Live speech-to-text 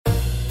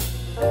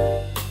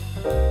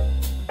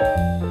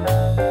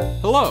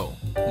Hello,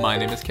 my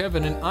name is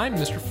Kevin and I'm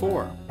Mr.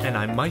 4. And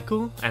I'm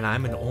Michael, and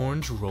I'm an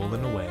orange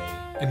rolling away.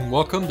 And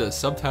welcome to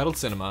Subtitled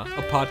Cinema,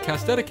 a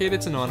podcast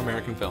dedicated to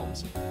non-American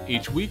films.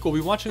 Each week we'll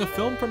be watching a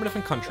film from a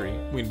different country.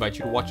 We invite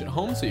you to watch at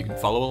home so you can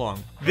follow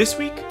along. This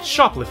week,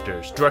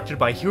 Shoplifters, directed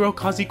by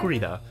Hirokazu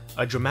Kurita,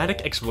 a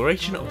dramatic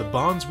exploration of the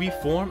bonds we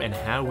form and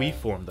how we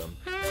form them,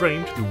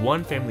 framed through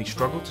one family's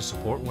struggle to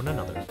support one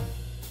another.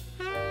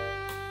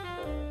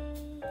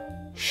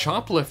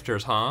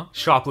 Shoplifters, huh?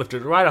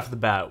 Shoplifters, right off the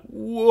bat,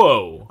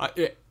 whoa!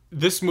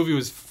 This movie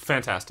was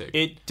fantastic.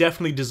 It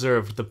definitely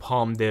deserved the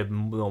Palme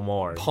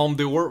d'Or. Palme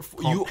d'Or.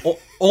 You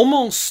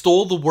almost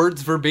stole the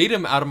words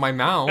verbatim out of my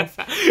mouth.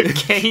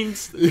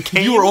 Keynes,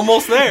 You were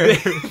almost there.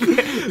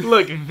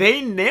 Look,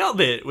 they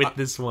nailed it with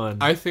this one.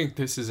 I think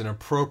this is an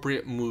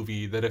appropriate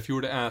movie that if you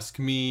were to ask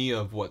me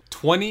of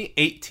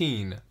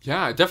 2018,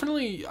 I would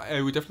definitely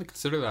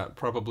consider that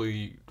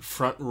probably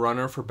front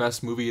runner for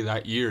best movie of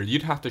that year.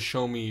 You'd have to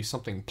show me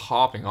something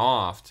popping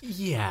off.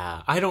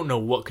 Yeah, I don't know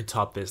what could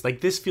top this.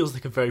 Like, this feels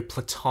like a very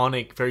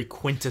platonic, very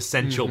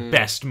quintessential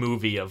best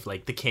movie of,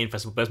 like, the Cannes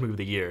Festival Best Movie of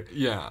the Year.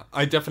 Yeah,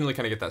 I definitely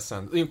kind of get that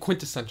sense.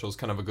 Quintessential is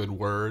kind of a good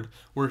word,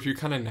 where if you're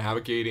kind of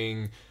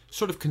navigating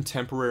sort of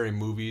contemporary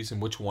movies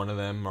and which one of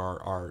them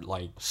are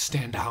like,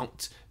 stand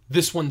out,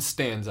 this one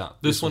stands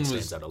out. This one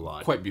stands out a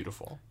lot. Quite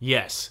beautiful.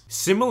 Yes.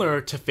 Similar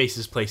to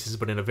Faces, Places,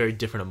 but in a very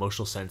different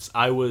emotional sense.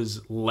 I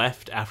was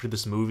left after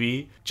this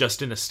movie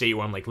just in a state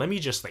where I'm like, let me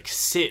just like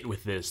sit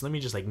with this. Let me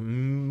just like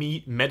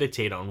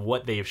meditate on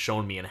what they have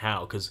shown me and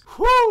how. Because,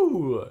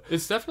 whoo!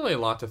 It's definitely a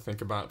lot to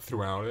think about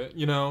throughout it.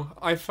 You know,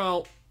 I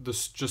felt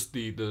this just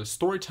the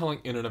storytelling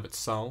in and of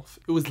itself.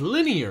 It was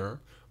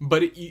linear,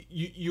 but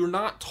you're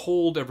not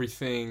told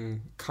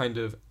everything kind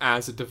of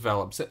as it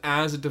develops. And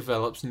as it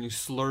develops and you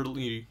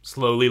slowly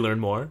learn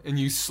more. And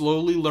you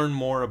slowly learn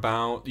more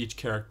about each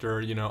character.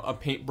 You know, a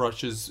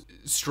paintbrush's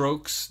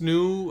strokes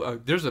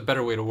new. There's a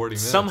better way to wording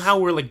this. Somehow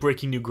we're like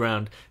breaking new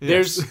ground.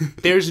 Yes.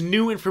 There's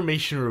new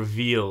information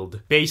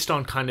revealed based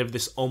on kind of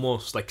this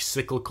almost like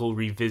cyclical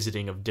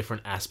revisiting of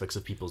different aspects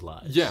of people's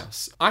lives.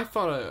 Yes. I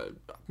thought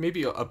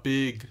maybe a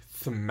big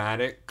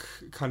thematic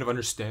kind of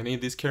understanding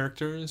of these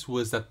characters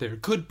was that they're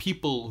good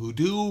people who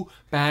do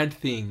bad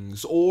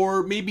things,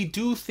 or maybe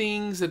do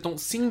things that don't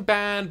seem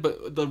bad,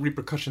 but the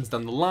repercussions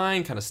down the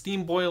line kind of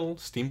steamroll.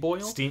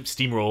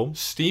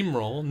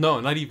 No,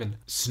 not even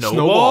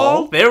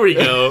snowball. There we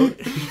go.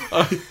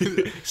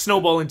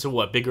 Snowball into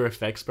what? Bigger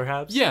effects,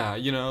 perhaps? Yeah,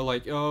 you know,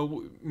 like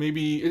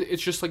maybe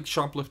it's just like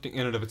shoplifting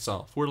in and of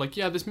itself. Where like,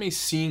 yeah, this may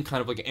seem kind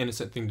of like an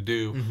innocent thing to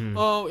do. Mm-hmm.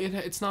 Oh,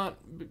 it's not.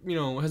 You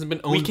know, hasn't been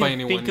owned by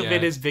anyone. We can think of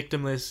it as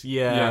victimless,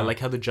 like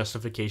how the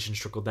justifications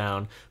trickle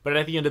down. But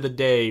at the end of the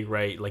day,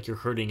 right, like you're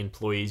hurting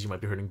employees, you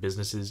might be hurting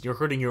businesses, you're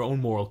hurting your own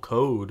moral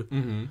code.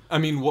 Mm-hmm. I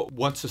mean,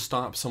 what's to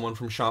stop someone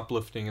from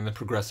shoplifting and then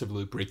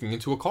progressively breaking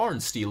into a car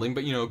and stealing,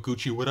 but, you know,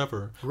 Gucci,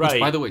 whatever. Right. Which,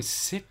 by the way,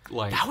 sick,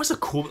 like... That was a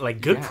cool, like,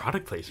 good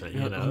product placement,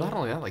 you know? Not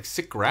only that, like,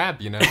 sick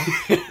grab, you know?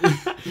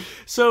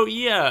 So,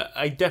 yeah,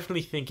 I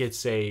definitely think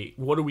it's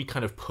what do we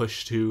kind of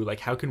push to? Like,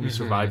 how can we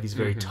survive these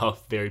very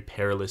tough, very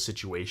perilous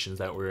situations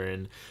that we're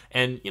in?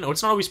 And, you know,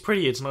 it's not always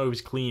pretty, it's not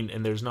always clean,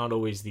 and there's not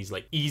always these,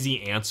 like,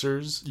 easy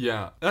answers.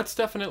 Yeah, that's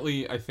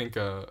definitely, I think,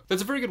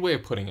 that's a very good way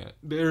of putting it.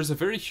 There's a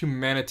very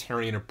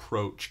humanitarian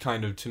approach,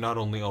 kind of, to not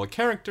only all the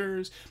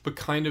characters, but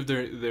kind of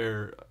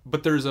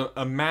but there's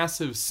a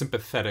massive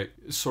sympathetic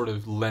sort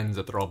of lens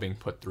that they're all being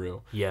put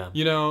through. Yeah.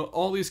 You know,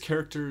 all these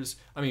characters,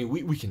 I mean,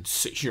 we can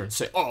sit here and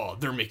say, oh,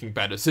 they're making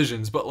bad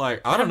decisions, but,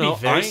 like, I don't know.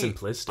 Very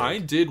simplistic. I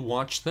did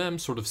watch them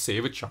sort of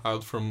save a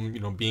child from, you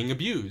know, being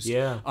abused.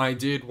 Yeah. I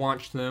did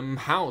watch them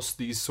house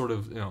these sort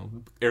of, you know,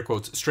 air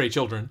quotes, stray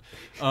children,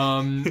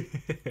 and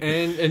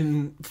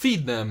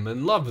feed them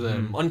and love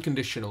them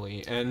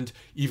unconditionally. And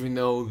even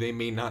though they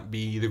may not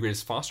be the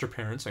greatest foster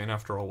parents, and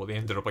after all, they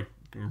ended up like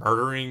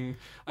murdering.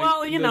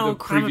 Well,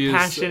 crime of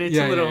passion. It's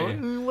a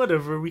little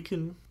whatever. We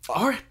can.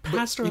 Our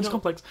past is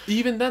complex.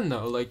 Even then,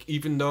 though, like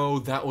even though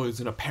that was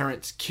an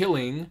apparent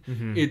killing,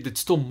 it's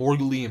still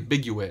morally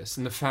ambiguous.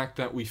 And the fact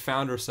that we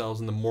found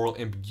ourselves in the moral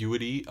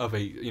ambiguity of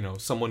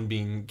someone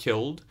being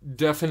killed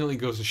definitely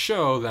goes to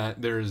show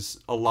that there's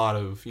a lot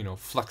of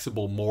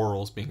flexible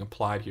morals being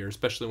applied here,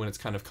 especially when it's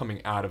kind of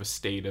coming out of a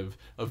state of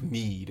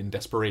need and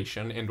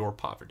desperation and or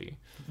poverty.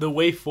 The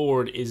way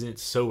forward isn't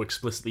so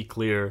explicitly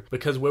clear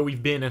because where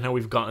we've been and how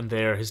we've gotten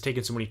there has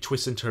taken so many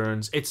twists and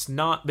turns.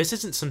 This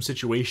isn't some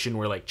situation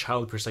where like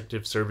Child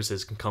Protective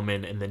Services can come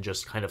in and then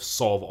just kind of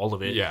solve all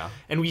of it. Yeah.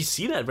 And we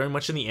see that very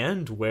much in the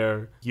end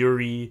where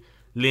Yuri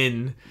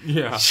Lynn,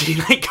 yeah, she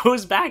like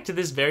goes back to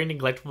this very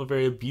neglectful,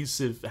 very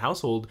abusive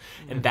household,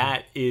 and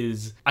that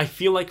is, I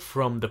feel like,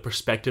 from the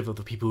perspective of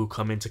the people who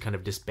come in to kind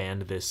of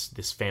disband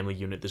this family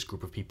unit, this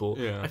group of people,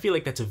 yeah, I feel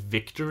like that's a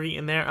victory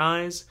in their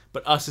eyes.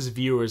 But us as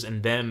viewers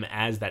and them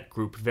as that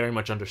group very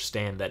much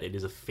understand that it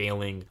is a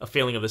failing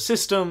of the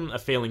system, a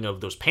failing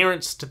of those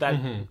parents to that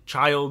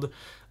child,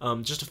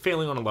 just a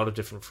failing on a lot of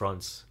different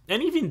fronts.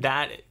 And even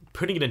that,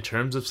 putting it in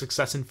terms of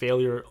success and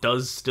failure,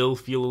 does still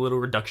feel a little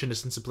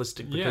reductionist and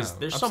simplistic because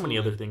there's so many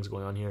other things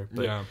going on here.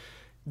 But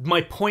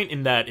my point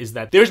in that is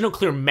that there's no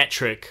clear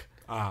metric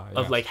of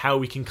yes. like how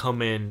we can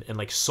come in and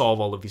like solve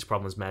all of these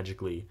problems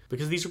magically,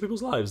 because these are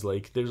people's lives.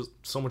 Like there's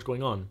so much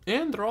going on,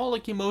 and they're all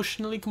like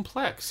emotionally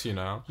complex, you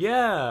know.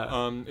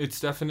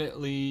 It's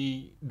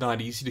definitely not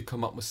easy to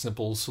come up with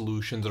simple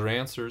solutions or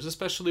answers,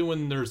 especially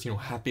when there's, you know,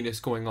 happiness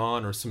going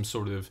on or some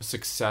sort of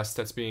success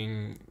that's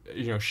being,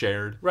 you know,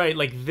 shared. Right,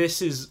 like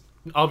this is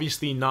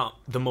obviously not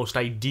the most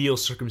ideal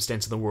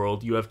circumstance in the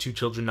world. You have two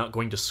children not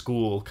going to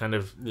school, kind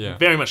of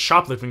very much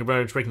shoplifting,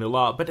 very much breaking the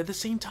law. But at the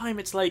same time,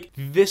 it's like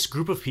this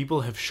group of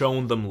people have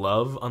shown them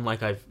love,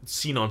 unlike I've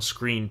seen on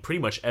screen pretty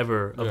much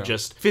ever, of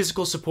just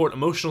physical support,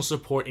 emotional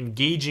support,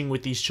 engaging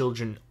with these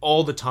children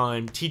all the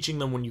time, teaching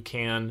them when you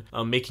can,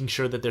 making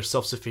sure that they're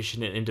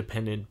self-sufficient and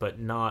independent, but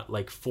not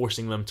like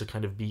forcing them to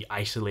kind of be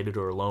isolated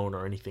or alone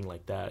or anything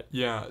like that.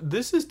 Yeah,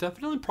 this is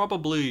definitely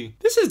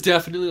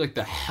like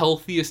the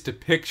healthiest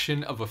depiction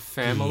of a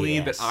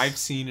family that I've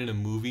seen in a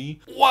movie,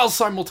 while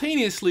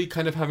simultaneously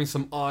kind of having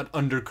some odd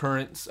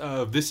undercurrents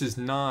of this is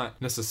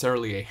not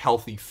necessarily a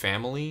healthy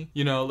family.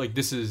 You know, like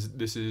this is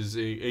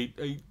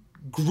a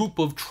group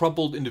of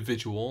troubled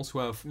individuals who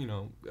have, you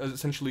know,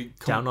 essentially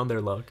down on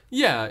their luck.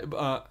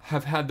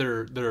 Have had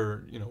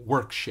their you know,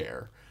 work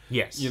share.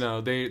 Yes. You know,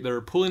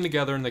 they're pulling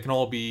together, and they can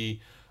all be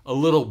a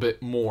little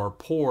bit more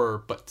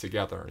poor but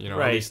together, you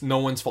know. At least no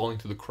one's falling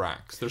through the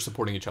cracks. They're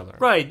supporting each other.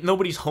 Right.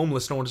 Nobody's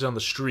homeless, no one's on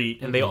the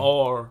street, and they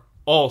are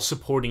all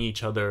supporting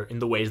each other in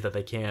the ways that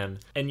they can.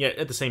 And yet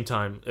at the same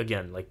time,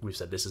 again, like we've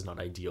said, this is not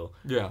ideal.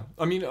 Yeah.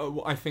 I mean,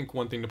 I think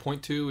one thing to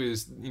point to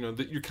is, you know,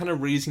 that you're kind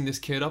of raising this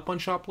kid up on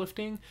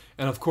shoplifting,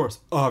 and of course,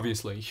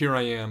 obviously, here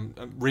I am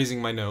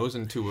raising my nose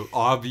into an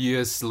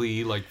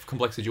obviously like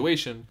complex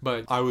situation,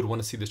 but I would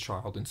want to see this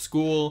child in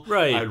school.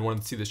 Right. I would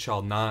want to see this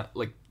child not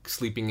like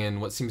sleeping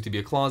in what seems to be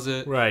a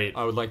closet. Right.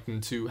 I would like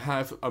them to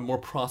have a more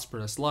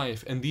prosperous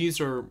life, and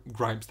these are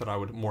gripes that I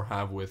would more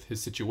have with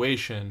his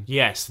situation.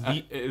 Yes,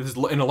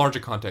 in a larger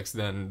context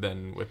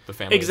than with the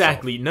family.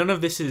 Exactly. itself. None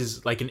of this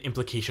is like an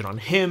implication on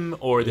him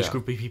or this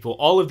group of people.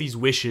 All of these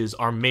wishes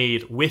are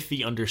made with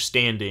the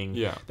understanding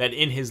that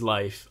in his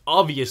life,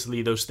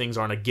 obviously those things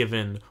aren't a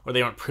given, or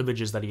they aren't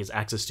privileges that he has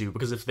access to,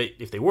 because if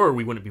they were,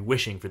 we wouldn't be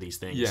wishing for these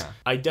things.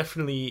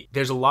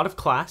 There's a lot of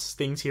class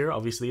things here.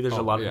 Obviously, there's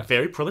a lot of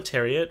very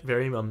proletariat,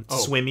 very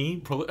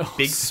swimmy,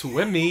 big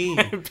swimmy,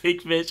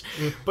 big fish,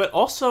 but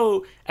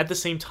also at the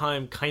same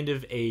time kind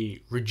of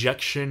a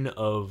rejection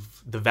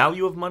of the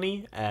value of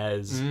money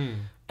as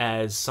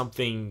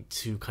something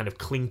to kind of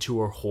cling to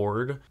or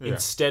hoard,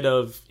 instead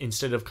of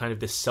kind of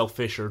this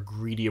selfish or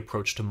greedy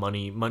approach to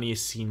money. Money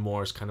is seen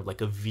more as kind of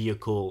like a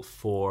vehicle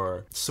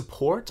for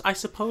support, I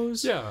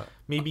suppose.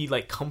 Maybe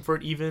like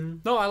comfort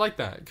even. No, I like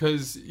that,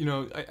 because, you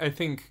know, I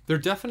think they're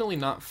definitely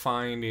not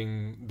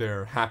finding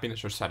their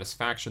happiness or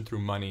satisfaction through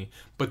money,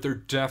 but they're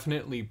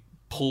definitely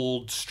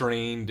pulled,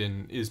 strained,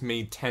 and is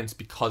made tense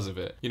because of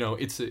it. You know,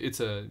 it's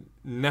a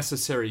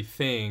necessary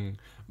thing,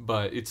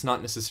 but it's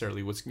not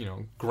necessarily what's, you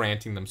know,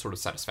 granting them sort of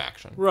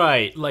satisfaction.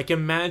 Right. Like,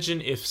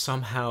 imagine if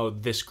somehow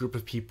this group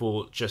of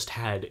people just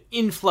had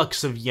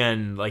influx of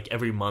yen, like,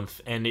 every month,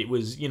 and it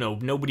was, you know,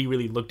 nobody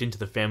really looked into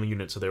the family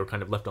unit, so they were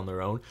kind of left on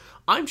their own.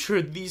 I'm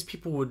sure these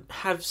people would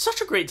have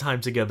such a great time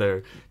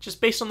together,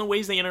 just based on the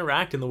ways they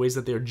interact and the ways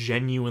that they're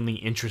genuinely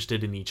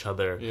interested in each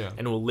other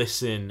and will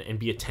listen and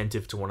be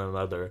attentive to one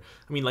another.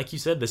 I mean, like you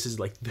said, this is,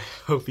 like, the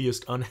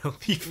healthiest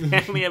unhealthy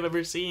family I've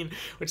ever seen,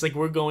 which, like,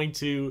 we're going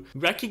to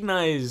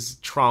recognize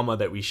trauma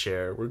that we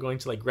share. We're going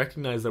to like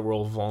recognize that we're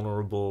all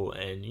vulnerable,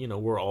 and, you know,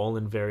 we're all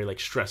in very like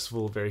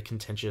stressful, very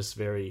contentious,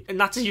 very, and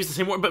not to use the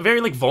same word, but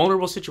very like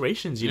vulnerable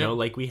situations, you know,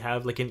 like we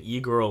have like an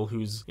e-girl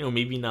who's, you know,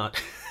 maybe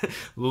not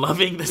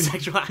loving the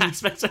sexual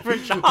aspects of her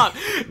job,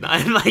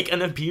 and like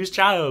an abused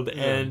child,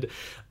 and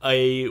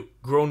a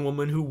grown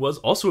woman who was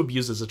also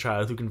abused as a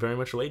child, who can very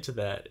much relate to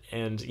that.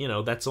 And, you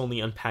know, that's only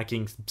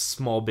unpacking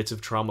small bits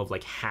of trauma of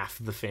like half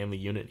the family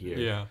unit here.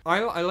 Yeah.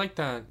 I like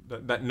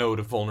that note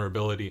of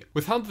vulnerability.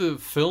 With how the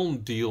film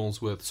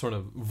deals with sort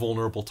of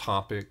vulnerable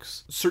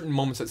topics, certain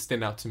moments that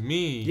stand out to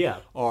me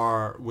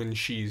are when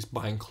she's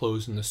buying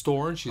clothes in the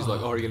store, and she's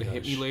like, oh, are you going to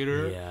hit me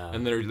later?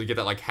 And then you get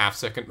that like half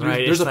second.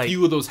 There's a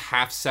few of those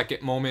half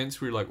second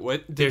moments where you're like,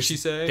 what did she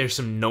say? There's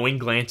some knowing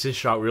glances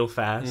shot real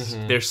fast.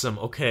 There's some,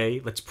 okay,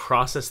 let's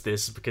process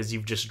this, because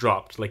you've just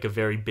dropped like a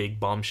very big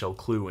bombshell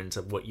clue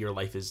into what your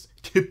life is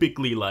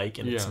typically like,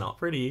 and it's not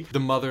pretty. The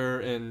mother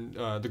and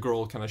the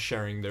girl kind of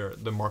sharing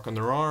the mark on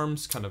their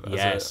arms, kind of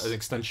as an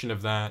extension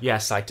of that. Yeah,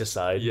 side to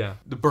side. Yeah.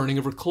 The burning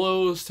of her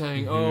clothes,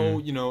 saying, oh,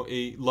 you know,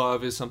 a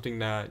love is something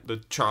that the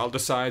child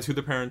decides who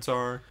the parents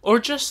are. Or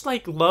just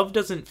like love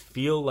doesn't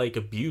feel like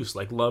abuse.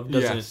 Like love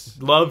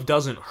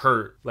doesn't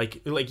hurt.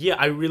 Like yeah,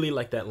 I really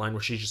like that line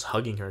where she's just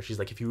hugging her. She's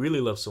like, if you really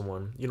love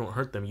someone, you don't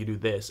hurt them, you do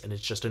this, and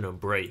it's just an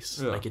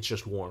embrace. Like it's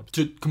just warmth.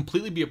 To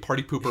completely be a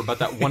party pooper about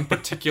that one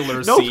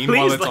particular scene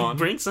while it's on. on.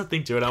 Bring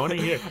something to it. I want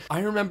to hear.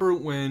 I remember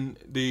when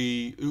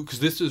because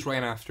this was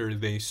right after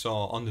they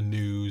saw on the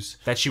news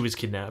that she was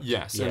kidnapped.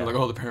 Yes, and like,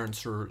 the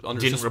parents are under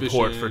didn't suspicion.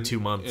 report for 2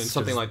 months. And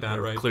something like that,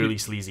 right? Clearly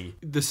sleazy.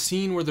 The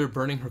scene where they're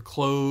burning her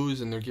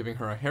clothes and they're giving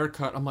her a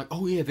haircut, I'm like,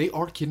 oh yeah, they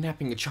are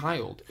kidnapping a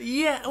child.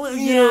 Yeah, well,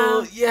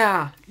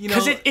 yeah.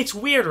 Because it's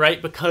weird,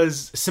 right?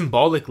 Because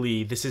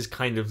symbolically, this is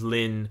kind of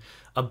Lynn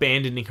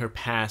abandoning her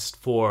past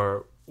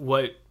for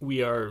what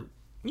we are,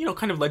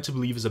 kind of led to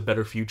believe is a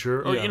better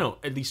future, or,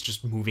 at least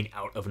just moving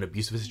out of an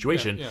abusive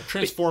situation. Yeah.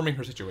 Transforming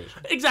her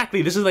situation.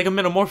 Exactly. This is like a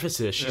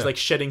metamorphosis. She's like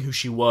shedding who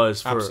she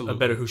was for Absolutely. a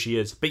better who she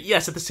is. But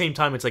yes, at the same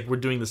time, it's like we're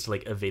doing this to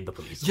like evade the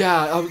police.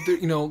 Yeah,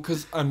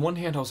 because on one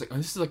hand, I was like, oh,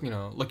 this is like,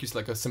 like you said,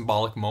 like a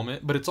symbolic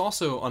moment, but it's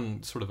also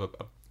on sort of a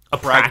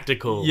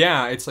practical.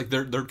 Yeah, it's like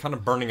they're kind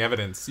of burning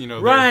evidence,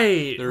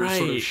 Right. They're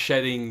sort of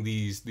shedding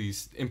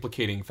these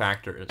implicating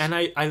factors. And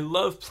I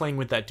love playing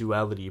with that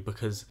duality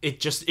because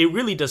it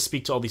really does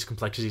speak to all these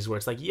complexities where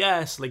it's like,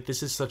 yes, like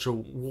this is such a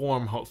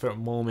warm, heartfelt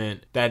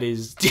moment that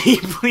is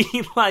deeply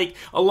like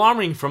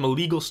alarming from a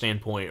legal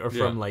standpoint or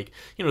from like,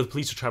 the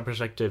police or trial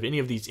perspective, any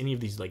of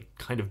these like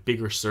kind of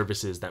bigger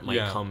services that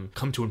might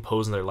come to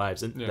impose in their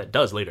lives, and that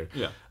does later.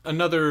 Yeah.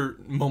 Another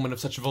moment of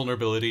such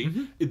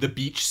vulnerability, the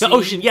beach scene. The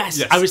ocean,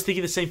 yes. I was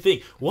thinking the same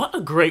thing. What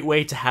a great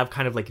way to have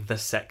kind of like the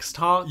sex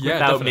talk without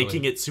definitely.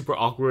 making it super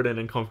awkward and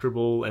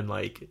uncomfortable and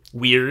like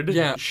weird.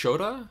 Yeah,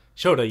 Shota,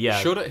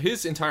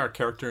 his entire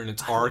character and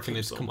its arc and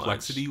its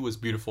complexity was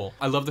beautiful.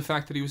 I love the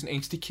fact that he was an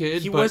angsty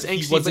kid. He was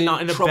angsty, wasn't but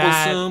not in a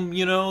troublesome, bad...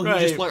 He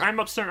was just like, I'm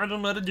upset, I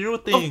don't know how to deal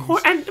with things. Of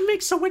course, and it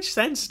makes so much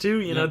sense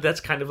too. That's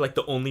kind of like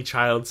the only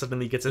child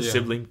suddenly gets a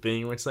sibling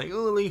thing where it's like,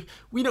 oh, like,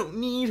 we don't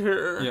need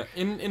her. Yeah,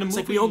 in a movie,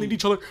 like we all need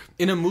each other.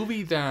 In a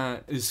movie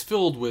that is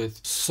filled with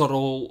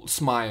subtle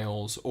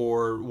smiles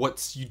or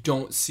you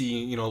don't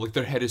see, like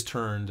their head is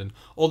turned and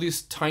all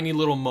these tiny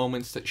little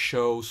moments that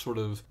show sort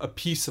of a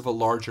piece of a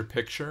larger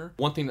picture.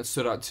 One thing that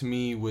stood out to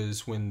me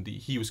was when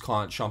he was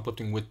caught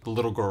shoplifting with the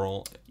little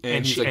girl,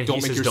 and he's like,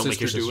 "Don't make your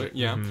sister do it."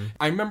 Yeah,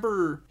 I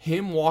remember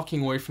him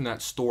walking away from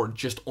that store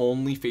just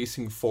only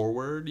facing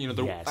forward.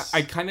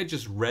 I kind of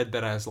just read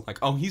that as like,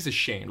 oh, he's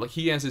ashamed. Like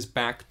he has his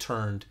back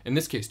turned. In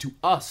this case, to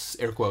us,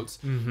 air quotes,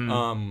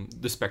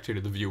 the spectator,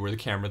 the viewer, the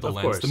camera, the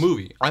lens, the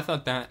movie. I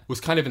thought that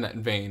was kind of in that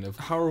vein of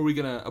how are we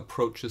gonna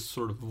approach this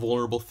sort of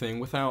vulnerable thing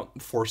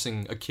without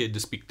forcing a kid to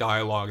speak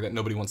dialogue that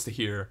nobody wants to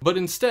hear, but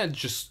instead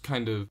just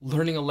kind of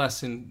learning a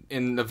lesson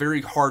in a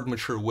very hard,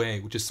 mature way,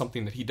 which is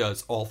something that he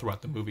does all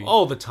throughout the movie.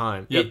 All the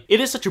time. Yep. It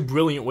is such a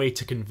brilliant way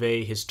to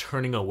convey his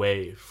turning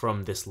away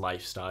from this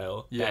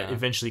lifestyle that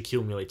eventually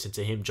accumulates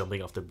into him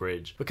jumping off the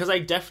bridge. Because I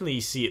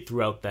definitely see it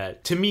throughout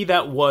that. To me,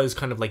 that was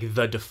kind of like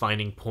the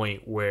defining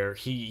point where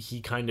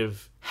he kind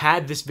of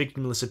had this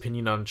victimless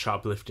opinion on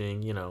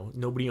shoplifting.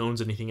 Nobody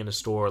owns anything in a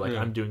store. Like,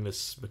 I'm doing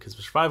this because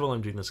of survival.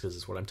 I'm doing this because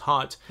it's what I'm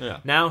taught. Yeah.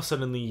 Now,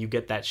 suddenly, you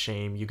get that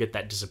shame. You get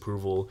that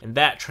disapproval. And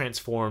that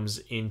transforms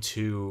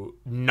into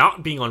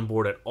not being on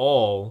board at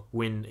all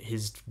when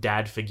his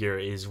dad figure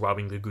is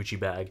robbing the Gucci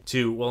bag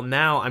to, well,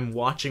 now I'm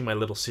watching my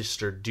little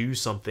sister do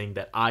something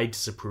that I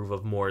disapprove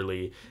of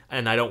morally,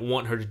 and I don't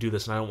want her to do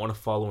this, and I don't want to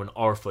follow in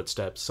our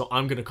footsteps. So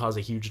I'm going to cause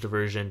a huge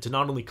diversion to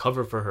not only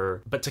cover for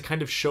her, but to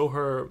kind of show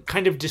her,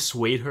 kind of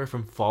dissuade her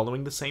from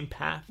following the same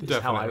path is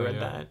how I read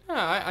that.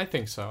 Yeah, I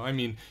think so. I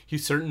mean, he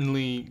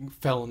certainly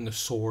fell in the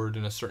sword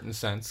in a certain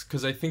sense,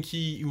 because I think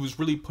he was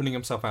really putting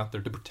himself out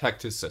there to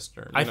protect his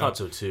sister. I thought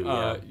so too,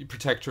 yeah.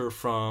 Protect her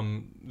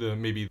from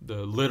maybe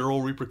the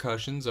literal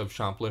repercussions of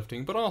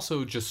shoplifting, but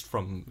also just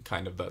from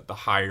kind of the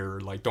higher,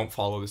 like, don't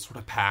follow this sort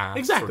of path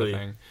exactly. sort of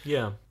thing.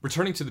 Yeah.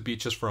 Returning to the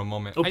beach just for a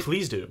moment. Oh,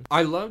 please do.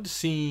 I loved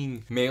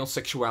seeing male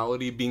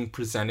sexuality being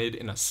presented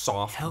in a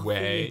soft Healthy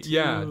way. too,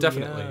 Yeah,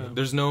 definitely. yeah.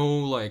 There's no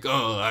like,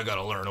 oh, I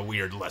gotta learn a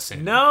weird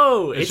lesson.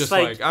 No, it's just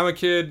like I'm a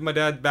kid, my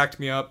dad backed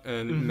me up,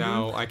 and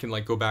now I can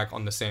like go back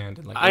on the sand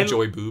and like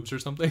enjoy boobs or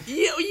something.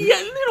 Yeah,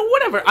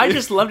 whatever. I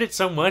just loved it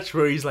so much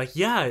where he's like,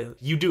 yeah,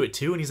 you do it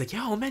too, and he's like,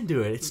 yeah, all men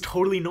do it. It's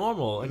totally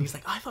normal. And he's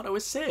like, I thought I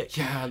was sick.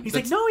 Yeah, he's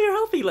like, no, you're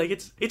healthy. Like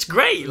it's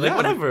great. Like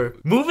whatever.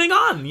 Moving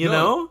on. You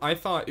know. I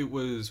thought it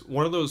was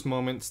one of those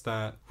moments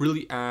that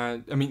really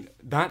add. I mean,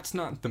 that's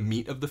not the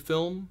meat of the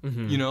film.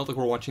 Like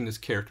we're watching this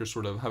character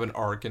sort of have an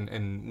arc,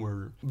 and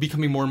we're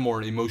becoming more and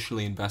more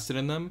emotionally invested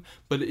in them,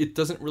 but it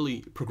doesn't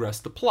really progress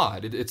the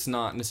plot. It's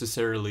not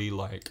necessarily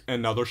like,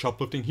 and now they're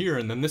shoplifting here,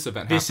 and then this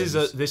event happens.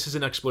 This is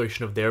an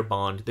exploration of their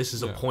bond. This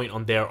is a point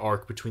on their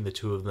arc between the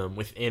two of them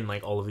within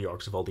like all of the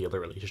arcs of all the other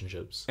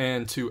relationships.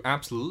 And to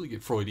absolutely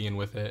get Freudian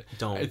with it,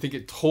 don't. I think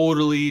it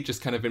totally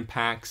just kind of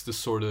impacts the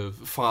sort of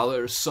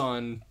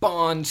father-son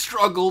bond,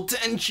 struggle,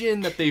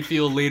 tension that they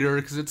feel later,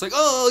 because it's like,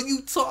 oh,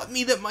 you taught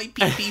me that my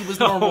pee-pee was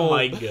normal. Oh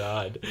my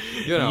god.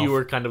 You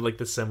were kind of like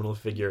the seminal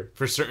figure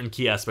for certain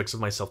key aspects of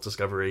my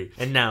self-discovery,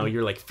 and now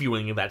you're like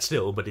fueling that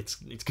still, but it's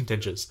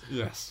contentious.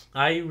 Yes.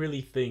 I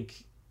really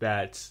think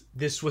that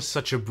this was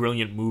such a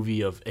brilliant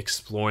movie of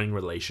exploring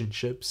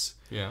relationships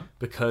Yeah.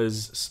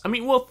 Because, I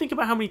mean, well, think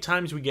about how many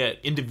times we get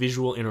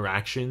individual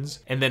interactions,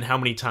 and then how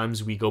many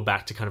times we go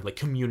back to kind of like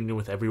communing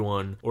with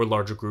everyone or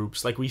larger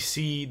groups. Like, we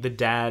see the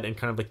dad and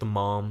kind of like the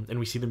mom, and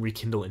we see them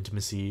rekindle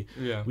intimacy.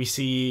 Yeah. We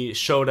see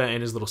Shota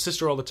and his little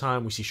sister all the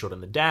time. We see Shota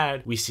and the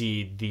dad. We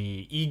see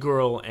the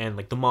e-girl and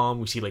like the mom.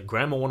 We see like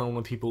grandma one-on-one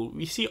with people.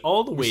 We see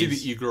all the ways. We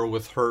see the e-girl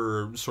with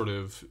her sort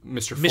of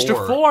Mr.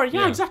 Mr. Four,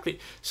 yeah, exactly.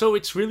 So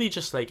it's really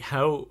just like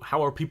how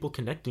are people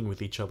connecting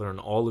with each other in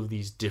all of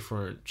these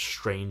different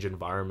strange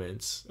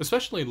environments,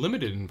 especially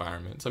limited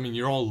environments. I mean,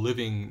 you're all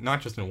living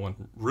not just in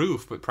one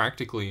roof, but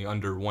practically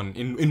under one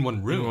in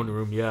one room. In one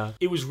room, yeah.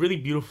 It was really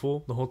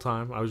beautiful the whole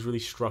time. I was really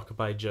struck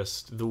by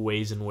just the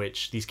ways in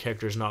which these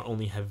characters not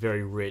only have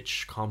very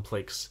rich,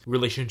 complex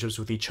relationships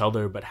with each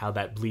other, but how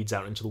that bleeds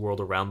out into the world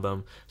around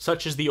them.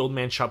 Such as the old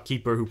man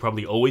shopkeeper who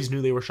probably always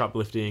knew they were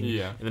shoplifting,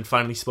 yeah, and then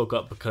finally spoke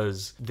up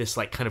because this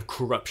like kind of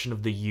corruption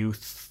of the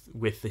youth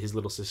with his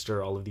little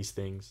sister, all of these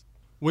things.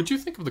 What'd you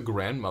think of the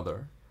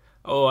grandmother?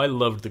 Oh, I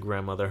loved the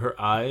grandmother. Her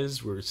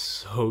eyes were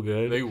so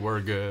good. They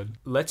were good.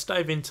 Let's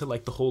dive into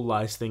like the whole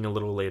lies thing a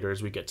little later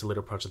as we get to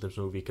later parts of this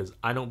movie, because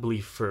I don't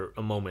believe for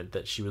a moment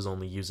that she was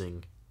only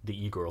using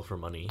the e-girl for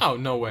money. Oh,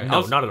 no way.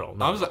 No, not at all.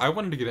 I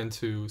wanted to get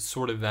into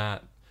sort of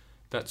that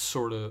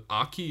sort of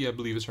Aki, I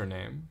believe is her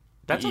name.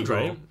 That sounds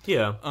right.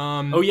 Yeah.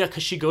 Oh yeah,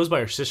 because she goes by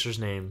her sister's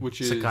name,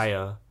 which is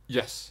Sakaya.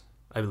 Yes.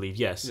 I believe,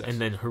 yes. And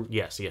then her,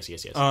 yes.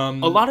 A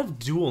lot of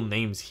dual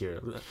names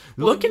here.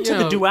 Look into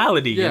the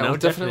duality, yeah, you know,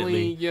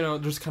 definitely. You know,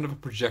 there's kind of a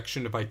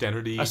projection of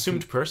identity.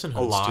 Assumed personhood,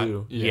 a lot.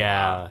 Too.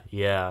 Yeah,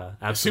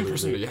 absolutely.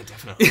 Assumed personhood, yeah,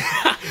 definitely.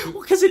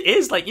 Well, because it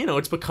is, like, you know,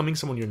 it's becoming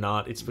someone you're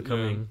not. It's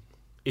becoming...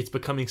 It's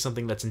becoming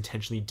something that's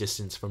intentionally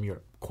distanced from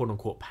your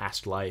quote-unquote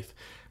past life,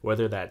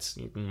 whether that's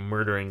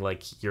murdering,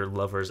 like, your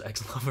lover's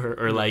ex-lover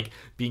or, like,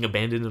 being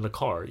abandoned in a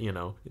car, you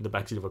know, in the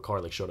backseat of a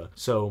car, like Shota.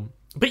 So,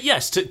 but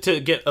yes,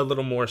 to get a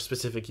little more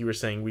specific, you were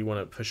saying we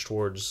want to push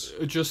towards...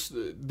 Just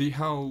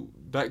how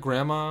the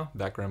grandma...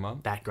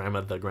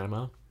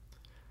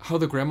 How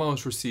the grandma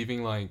was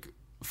receiving, like...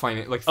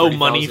 like 30,000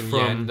 money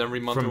yen every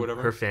month or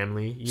whatever. Her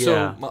family.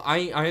 Yeah. So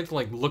I had to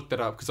like look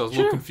that up because I was a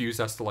little confused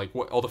as to like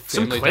what all the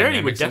family. Some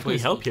clarity would definitely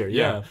help here.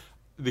 Yeah.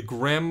 The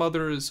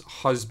grandmother's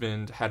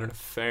husband had an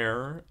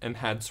affair and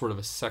had sort of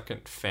a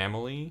second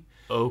family.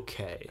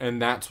 Okay.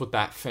 And that's what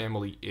that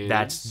family is.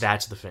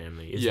 That's the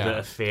family. It's the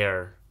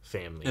affair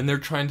family. And they're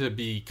trying to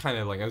be kind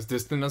of like as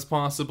distant as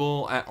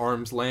possible, at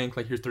arm's length.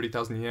 Like here's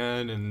 30,000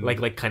 yen and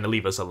like kind of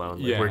leave us alone.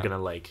 Like we're gonna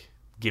like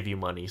give you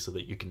money so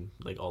that you can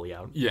like ollie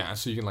out. Yeah,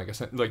 so you can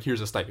like here's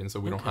a stipend so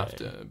we don't have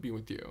to be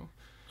with you.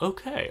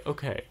 Okay.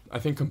 I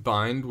think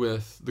combined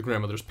with the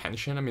grandmother's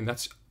pension, I mean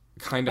that's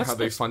kind of how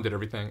they funded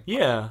everything.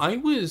 Yeah. I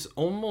was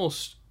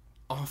almost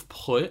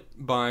off-put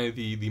by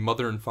the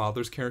mother and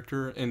father's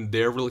character and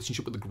their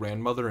relationship with the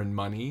grandmother and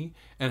money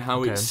and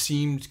how it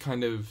seemed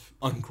kind of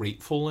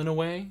ungrateful in a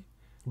way.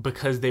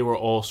 Because they were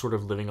all sort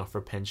of living off her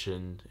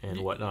pension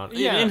and whatnot.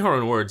 Yeah. In her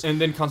own words.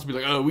 And then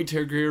constantly like, oh, we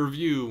take care of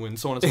you and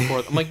so on and so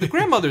forth. I'm like, the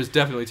grandmother's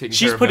definitely taking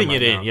care of She's putting them it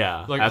right in, now.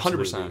 yeah. Like,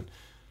 absolutely. 100%.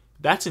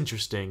 That's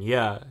interesting,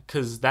 yeah.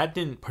 Because that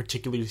didn't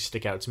particularly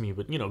stick out to me.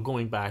 But, you know,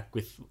 going back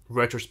with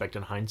retrospect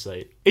and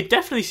hindsight, it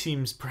definitely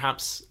seems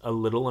perhaps a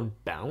little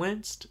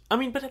unbalanced. I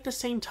mean, but at the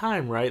same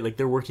time, right? Like,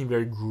 they're working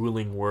very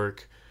grueling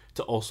work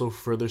to also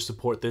further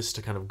support this,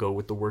 to kind of go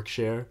with the work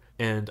share.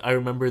 And I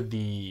remember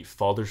the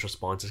father's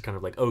response is kind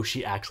of like, oh,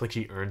 she acts like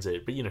she earns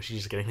it, but, you know, she's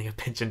just getting like a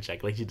pension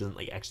check, like she doesn't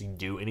like actually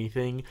do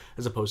anything,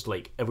 as opposed to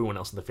like everyone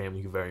else in the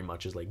family who very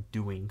much is like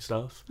doing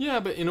stuff. Yeah,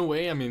 but in a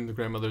way, I mean, the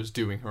grandmother's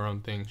doing her own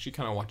thing. She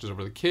kind of watches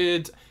over the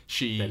kids.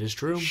 That is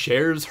true.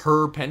 Shares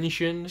her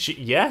pension.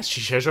 She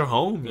shares her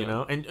home, you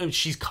know, and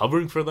she's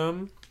covering for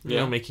them. You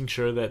know, making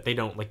sure that they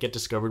don't like get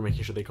discovered,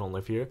 making sure they can't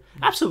live here.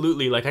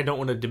 Absolutely, like I don't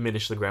want to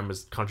diminish the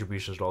grandma's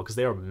contributions at all because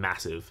they are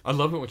massive. I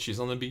love it when she's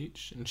on the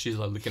beach and she's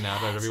like looking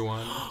out at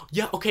everyone.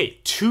 Yeah,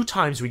 okay. 2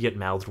 times we get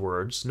mouthed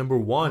words. Number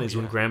 1 is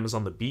when grandma's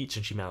on the beach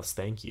and she mouths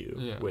 "thank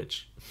you,"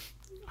 which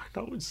I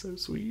thought was so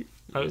sweet.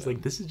 I was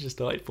like, this is just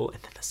delightful.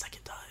 And then the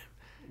second time,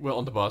 well,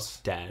 on the bus,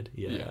 Dad,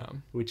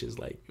 which is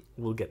like,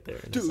 we'll get there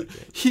in a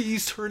second.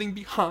 He's turning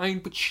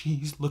behind, but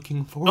she's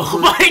looking forward. Oh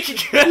my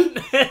goodness!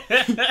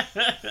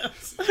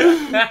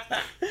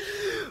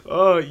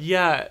 Oh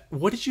yeah.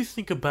 What did you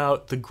think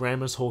about the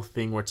grandma's whole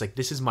thing, where it's like,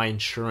 this is my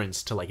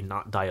insurance to like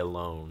not die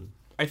alone?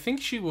 I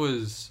think she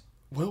was.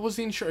 What was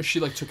the insurance? She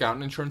like took out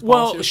an insurance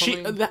policy or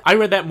something? I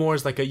read that more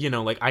as like a, you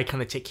know, like I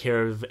kind of take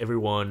care of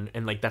everyone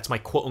and like that's my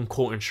quote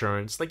unquote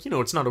insurance. Like, you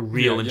know, it's not a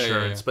real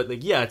insurance, but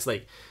like it's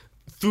like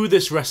through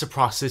this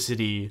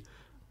reciprocity,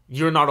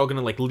 you're not all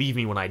gonna like leave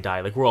me when I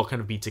die. Like we're all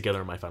kind of be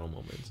together in my final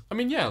moments. I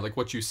mean, yeah, like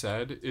what you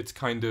said, it's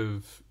kind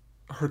of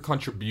her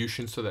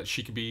contribution so that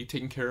she could be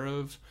taken care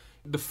of.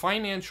 The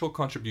financial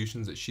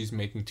contributions that she's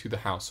making to the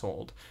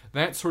household,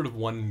 that's sort of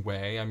one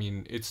way. I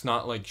mean, it's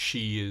not like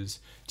she is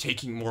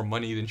taking more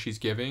money than she's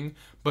giving,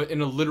 but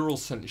in a literal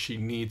sense, she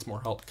needs more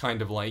help,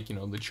 kind of like, you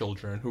know, the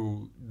children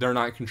who they're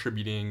not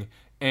contributing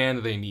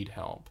and they need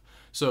help.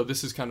 So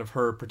this is kind of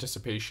her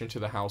participation to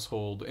the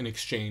household in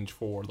exchange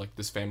for like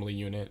this family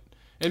unit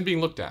and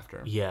being looked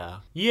after. Yeah.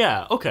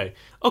 Okay.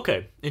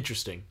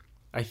 Interesting.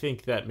 I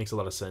think that makes a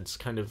lot of sense.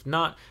 Kind of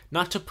not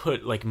to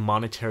put like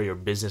monetary or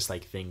business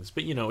like things,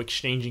 but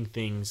exchanging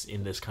things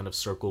in this kind of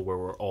circle where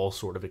we're all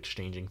sort of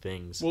exchanging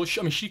things. Well,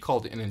 she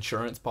called it an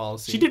insurance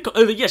policy. She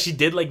did. She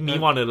did like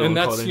meme on it, and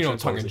that's call it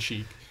insurance tongue in policy.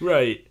 cheek,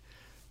 right?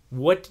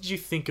 What did you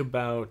think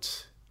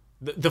about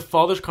the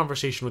father's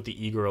conversation with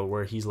the e-girl,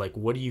 where he's like,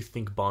 "What do you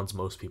think bonds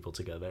most people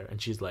together?"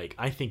 And she's like,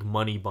 "I think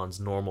money bonds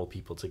normal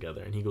people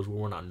together." And he goes, "Well,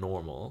 we're not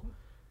normal."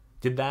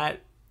 Did that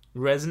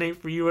resonate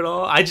for you at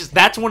all?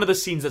 That's one of the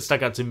scenes that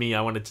stuck out to me.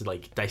 I wanted to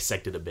like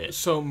dissect it a bit.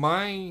 So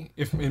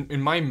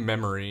in my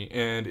memory,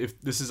 and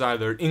if this is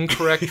either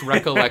incorrect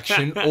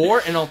recollection or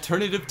an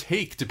alternative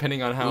take,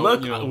 depending on how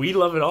we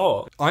love it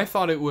all. I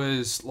thought it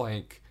was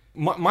like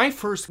my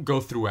first go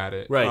through at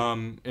it,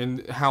 right?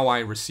 And how I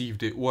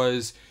received it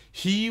was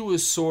he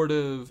was sort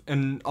of,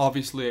 and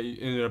obviously it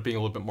ended up being a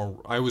little bit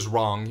more. I was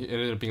wrong. It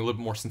ended up being a little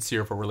bit more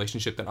sincere of a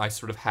relationship than I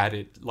sort of had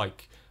it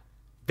like.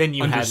 Then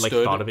you understood. had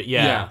like thought of it,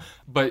 yeah.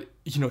 But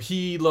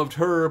he loved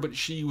her, but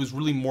she was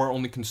really more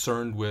only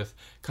concerned with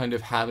kind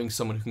of having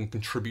someone who can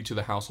contribute to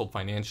the household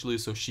financially,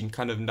 so she can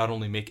kind of not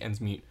only make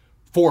ends meet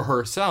for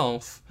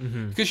herself,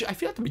 because I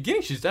feel at the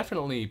beginning she's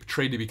definitely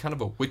portrayed to be kind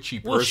of a witchy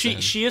person. Well,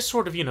 she is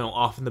sort of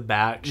off in the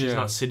back. She's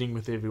not sitting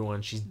with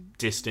everyone. She's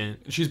distant.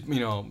 She's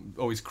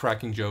always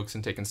cracking jokes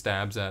and taking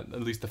stabs at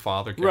least the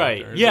father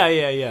character. Right?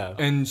 Yeah.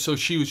 And so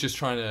she was just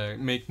trying to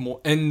make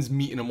more ends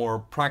meet in a more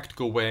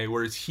practical way,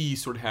 whereas he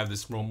sort of had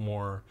this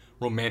more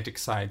romantic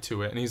side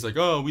to it. And he's like,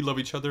 "Oh, we love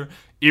each other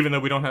even though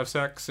we don't have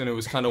sex." And it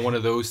was kind of one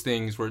of those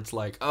things where it's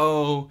like,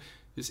 "Oh,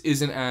 this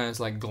isn't as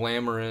like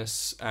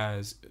glamorous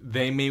as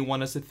they may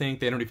want us to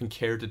think. They don't even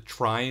care to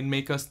try and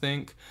make us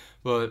think.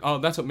 But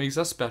that's what makes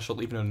us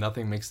special, even though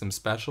nothing makes them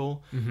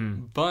special."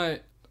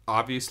 But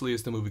obviously,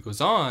 as the movie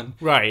goes on,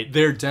 right,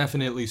 they're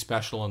definitely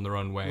special in their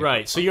own way.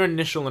 Right. So your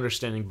initial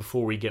understanding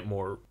before we get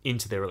more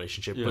into their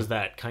relationship was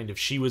that kind of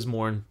she was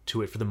more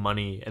into it for the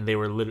money, and they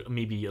were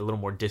maybe a little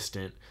more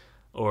distant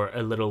or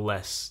a little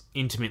less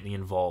intimately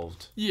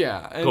involved.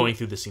 Yeah, going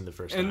through the scene the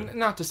first time. And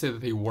not to say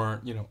that they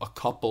weren't, a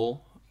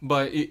couple.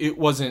 But it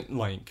wasn't,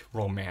 like,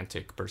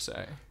 romantic, per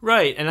se.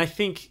 Right, and I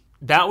think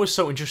that was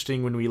so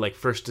interesting when we, like,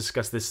 first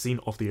discussed this scene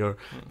off the air,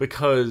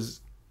 because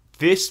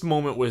this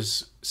moment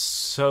was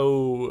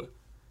so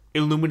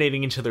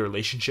illuminating into the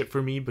relationship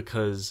for me,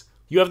 because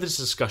you have this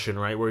discussion,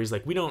 right, where he's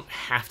like, we don't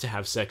have to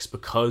have sex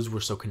because we're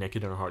so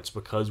connected in our hearts,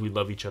 because we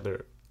love each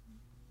other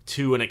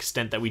to an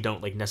extent that we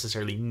don't, like,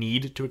 necessarily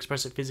need to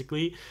express it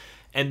physically.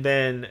 And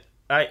then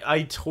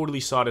I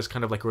totally saw it as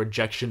kind of, like, a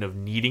rejection of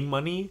needing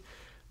money.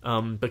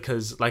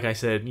 Because, like I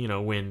said,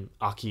 when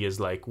Aki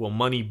is like, well,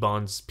 money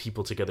bonds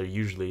people together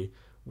usually.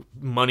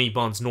 Money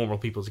bonds normal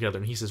people together.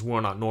 And he says, we're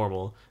not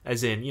normal.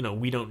 As in,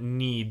 we don't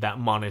need that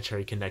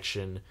monetary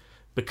connection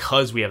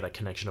because we have that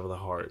connection of the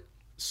heart.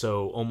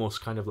 So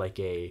almost kind of like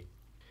a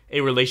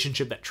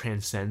relationship that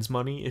transcends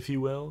money, if you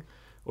will.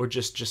 Or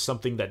just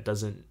something that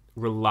doesn't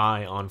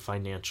rely on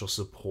financial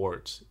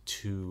support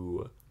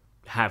to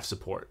have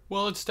support.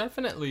 Well, it's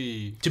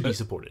definitely... to be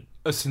supported.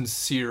 A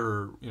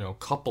sincere,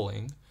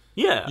 coupling.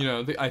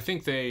 Yeah. I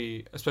think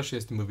they, especially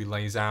as the movie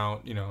lays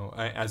out,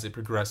 as it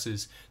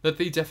progresses, that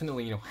they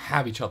definitely,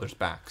 have each other's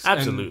backs.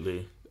 Absolutely.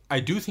 And I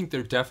do think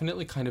they're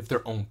definitely kind of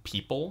their own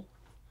people.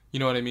 You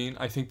know what I mean?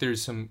 I think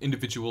there's some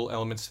individual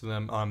elements to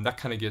them that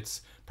kind of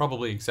gets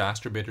probably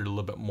exacerbated a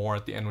little bit more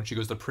at the end when she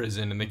goes to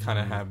prison and they kind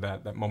of have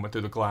that moment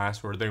through the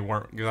glass where they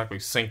weren't exactly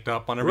synced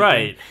up on everything.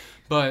 Right.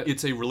 But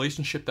it's a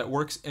relationship that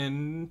works,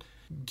 and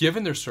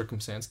given their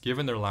circumstance,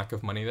 given their lack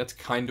of money, that's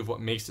kind of what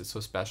makes it so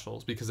special,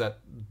 is because that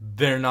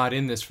they're not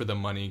in this for the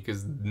money,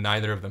 because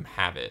neither of them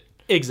have it.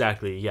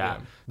 Exactly,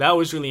 yeah. That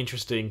was really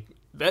interesting.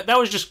 That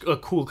was just a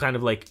cool kind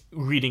of like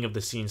reading of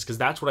the scenes, because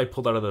that's what I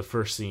pulled out of the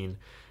first scene.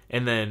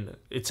 And then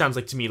it sounds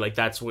like to me like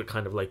that's what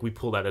kind of like we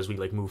pulled out as we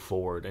like move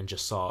forward and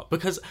just saw it.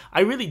 Because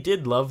I really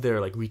did love their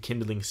like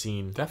rekindling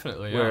scene.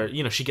 Definitely, where,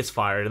 she gets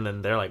fired and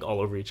then they're like all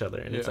over each other.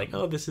 And it's like,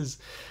 oh, this is...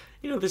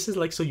 this is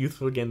like so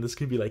youthful again. This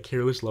could be like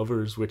careless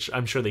lovers, which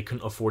I'm sure they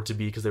couldn't afford to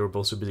be because they were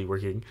both so busy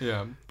working.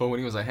 Yeah, but when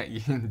he was like,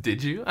 hey,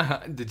 "Did you?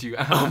 Did you?"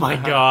 Oh my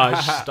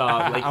gosh!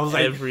 Stop! Like I was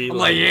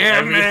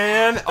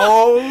man.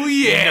 Oh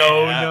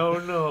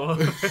yeah. No.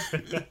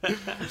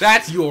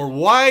 That's your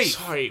wife.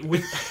 Sorry.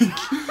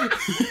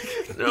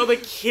 The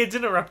kids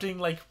interrupting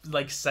like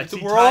sexy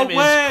we're time all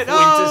wet.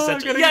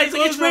 Quintessential. Yeah, he's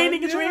like, it's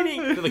raining.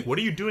 They're like, what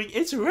are you doing?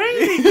 It's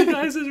raining, you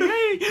guys. It's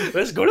raining.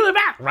 Let's go to the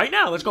bath right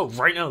now. Let's go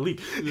right now. Leave.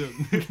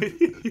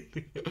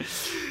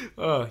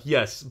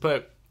 Yes,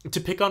 but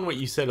to pick on what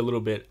you said a little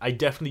bit, I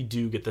definitely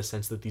do get the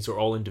sense that these are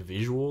all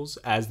individuals,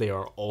 as they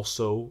are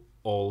also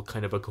all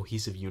kind of a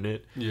cohesive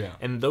unit. Yeah.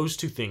 And those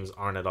two things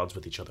aren't at odds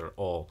with each other at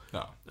all.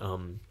 No.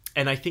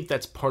 And I think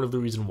that's part of the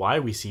reason why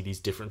we see these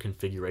different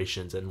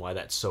configurations and why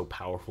that's so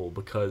powerful,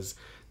 because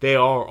they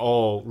are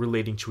all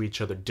relating to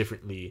each other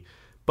differently.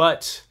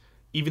 But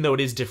even though it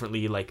is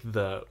differently, like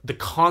the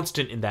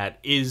constant in that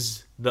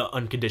is the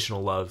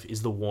unconditional love,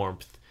 is the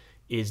warmth,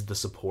 is the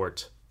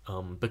support.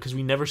 because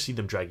we never see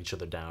them drag each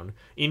other down.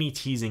 Any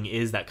teasing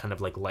is that kind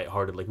of like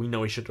lighthearted, like we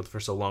know each other for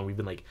so long, we've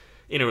been like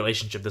in a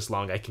relationship this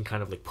long, I can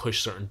kind of like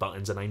push certain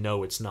buttons and I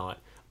know it's not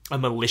a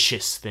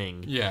malicious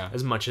thing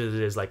as much as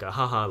it is like a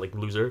haha like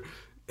loser.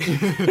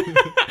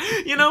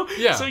 You know?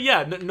 Yeah. So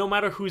yeah, no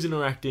matter who's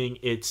interacting,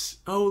 it's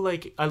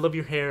like I love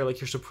your hair, like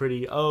you're so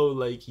pretty,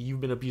 like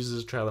you've been abused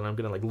as a child and I'm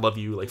gonna like love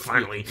you like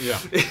finally. Yeah.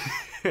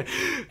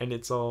 And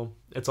it's all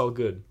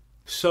good.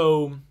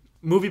 So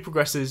movie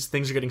progresses,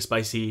 things are getting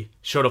spicy,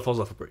 Shota falls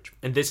off a bridge.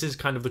 And this is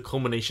kind of the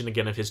culmination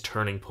again of his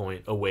turning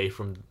point away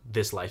from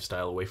this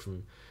lifestyle, away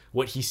from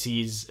what he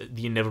sees,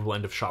 the inevitable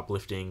end of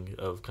shoplifting,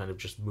 of kind of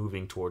just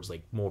moving towards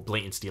like more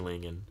blatant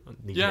stealing and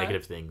these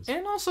negative things.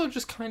 And also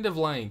just kind of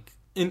like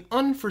an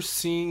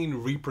unforeseen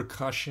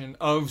repercussion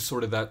of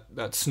sort of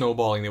that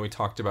snowballing that we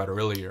talked about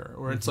earlier,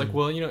 where it's like,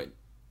 well, you know,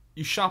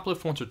 you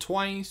shoplift once or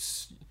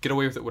twice, get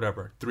away with it,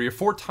 whatever. 3 or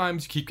 4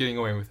 times, you keep getting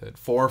away with it.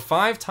 4 or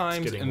 5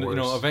 times, and worse. you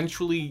know,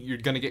 eventually you're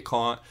gonna get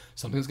caught.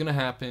 Something's gonna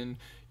happen.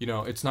 You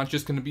know, it's not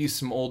just gonna be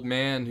some old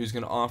man who's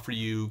gonna offer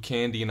you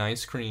candy and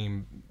ice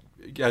cream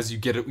as you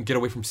get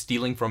away from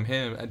stealing from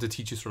him, and to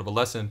teach you sort of a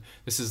lesson.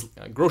 This is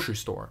a grocery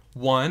store.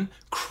 One,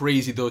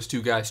 crazy those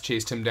 2 guys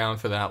chased him down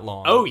for that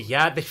long. Oh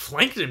yeah, they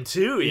flanked him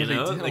too, you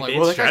know? They did. Like, Like, they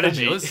well, had that guy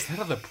strategy. was out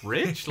of the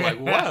bridge. Like,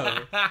 whoa.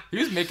 He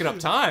was making up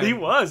time. He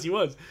was.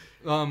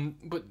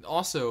 But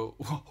also,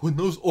 when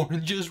those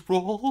oranges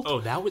rolled.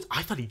 Oh,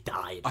 I thought he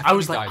died. I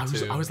was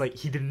like,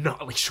 he did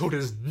not, like,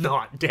 Shota's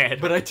not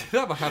dead. But I did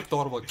have a half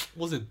thought of like,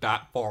 was it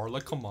that far?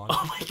 Like, come on.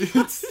 Oh my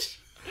gosh.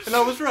 And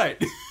I was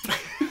right.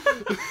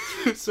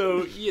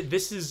 So yeah,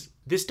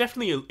 this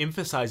definitely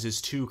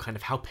emphasizes too kind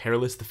of how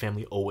perilous the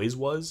family always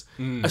was,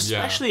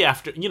 especially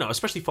after, you know,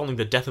 especially following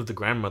the death of the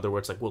grandmother, where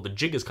it's like, well, the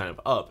jig is kind of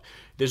up.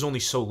 There's only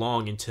so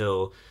long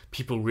until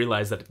people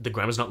realize that the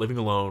grandma's not living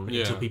alone,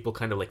 until people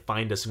kind of like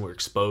find us and we're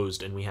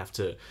exposed and we have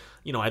to,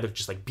 you know, either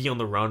just like be on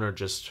the run or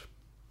just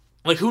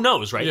like, who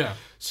knows, right? Yeah.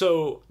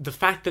 So the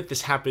fact that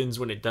this happens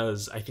when it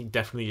does, I think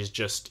definitely is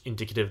just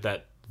indicative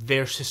that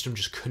their system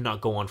just could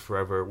not go on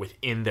forever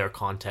within their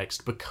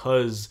context,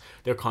 because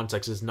their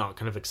context is not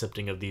kind of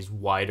accepting of these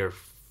wider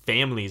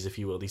families, if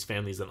you will, these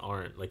families that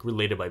aren't like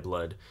related by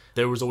blood.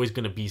 There was always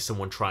going to be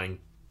someone trying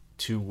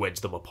to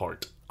wedge them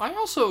apart. I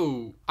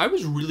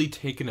was really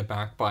taken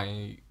aback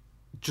by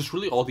just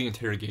really all the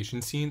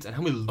interrogation scenes and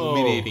how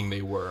illuminating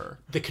they were.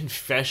 The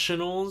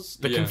confessionals,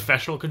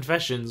 confessional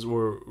confessions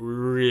were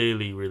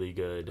really, really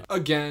good.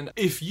 Again,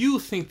 if you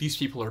think these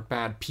people are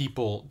bad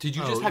people, did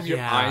you just have your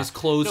eyes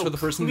closed for the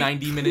first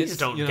 90 minutes? Please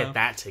don't get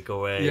that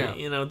takeaway. Yeah.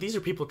 You know, these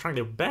are people trying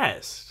their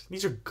best.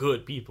 These are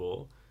good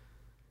people.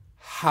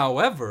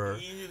 However,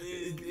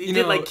 you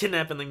did like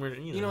kidnap and like murder.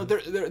 You know,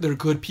 they're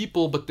good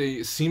people, but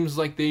it seems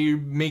like they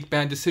make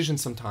bad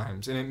decisions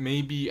sometimes, and it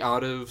may be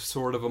out of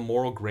sort of a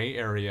moral gray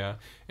area,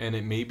 and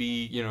it may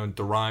be, you know,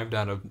 derived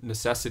out of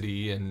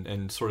necessity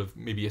and sort of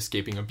maybe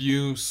escaping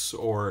abuse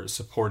or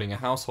supporting a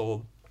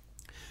household.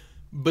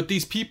 But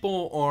these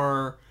people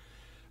are,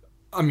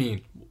 I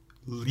mean,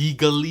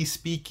 legally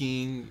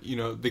speaking, you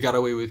know, they got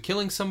away with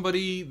killing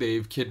somebody.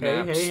 They've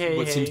kidnapped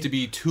what seems to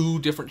be 2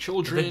 different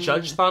children. The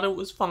judge thought it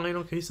was fine.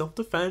 Okay,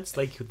 self-defense.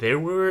 Like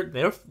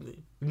they're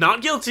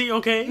not guilty.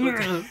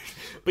 Okay,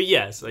 but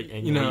yes, like,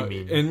 and you know what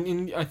you mean.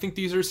 And I think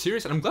these are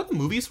serious. And I'm glad the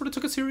movie sort of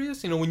took it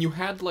serious. You know, when you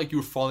had like you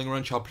were falling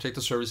around Child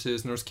Protective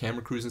Services and there was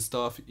camera crews and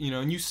stuff. You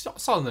know, and you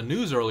saw it in the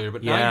news earlier,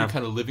 but now you're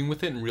kind of living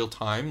with it in real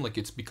time. Like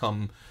it's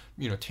become,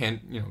 you know,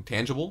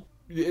 tangible.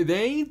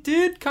 They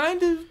did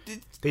kind of.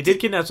 They did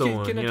kidnap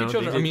someone. Kidnap each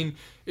other. I mean,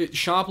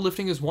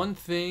 shoplifting is one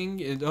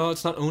thing.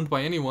 It's not owned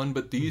by anyone,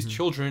 but these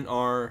children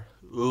are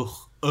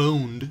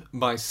owned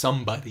by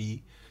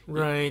somebody.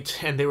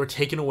 Right, and they were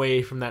taken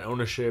away from that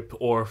ownership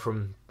or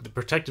from the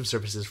protective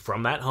services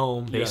from that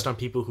home based on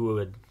people who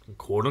had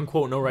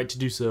quote-unquote no right to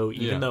do so,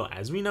 even though,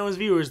 as we know as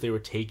viewers, they were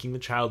taking the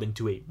child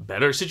into a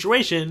better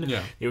situation.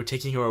 Yeah. They were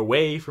taking her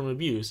away from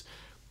abuse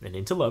and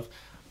into love.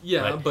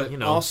 Yeah, but you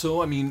know,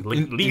 also, I mean,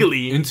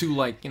 legally into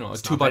like, you know, a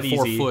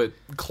 2x4 foot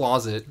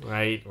closet.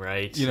 Right.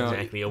 You know,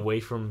 exactly.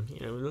 Away from, you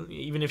know,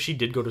 even if she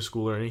did go to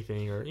school or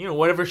anything, or, you know,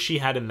 whatever she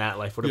had in that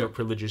life, whatever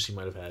privileges she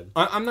might have had.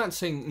 I'm not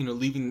saying, you know,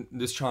 leaving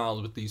this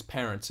child with these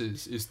parents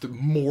is the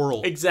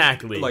moral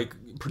like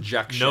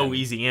projection. No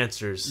easy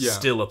answers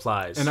still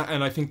applies. And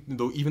I think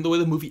even the way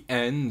the movie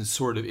ends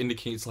sort of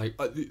indicates like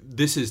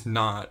this is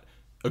not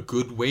a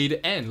good way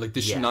to end. Like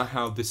this should not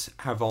how this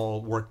have all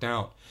worked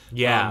out.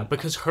 Yeah,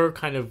 because her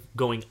kind of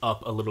going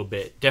up a little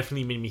bit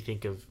definitely made me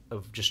think of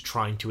just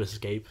trying to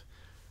escape.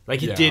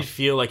 Like, it did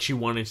feel like she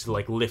wanted to,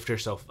 like, lift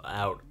herself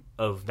out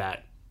of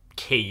that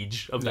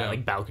cage, of that,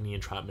 like, balcony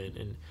entrapment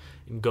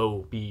and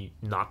go be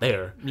not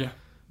there. Yeah.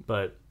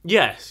 But,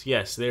 yes,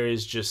 there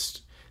is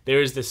just...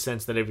 there is this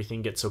sense that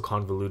everything gets so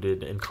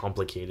convoluted and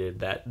complicated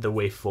that the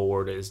way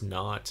forward is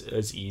not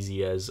as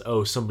easy as,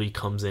 oh, somebody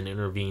comes in,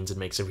 intervenes, and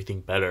makes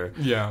everything better.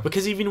 Yeah.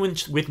 Because even with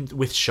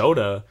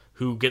Shota,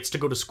 who gets to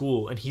go to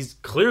school, and he's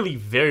clearly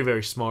very,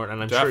 very smart,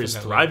 and I'm sure he's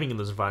thriving in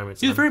those environments.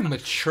 He's a very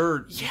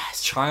mature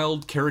yes.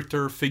 child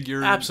character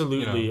figure.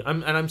 Absolutely. You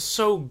know. I'm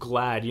so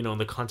glad, in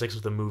the context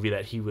of the movie,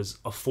 that he was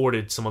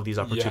afforded some of these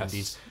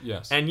opportunities.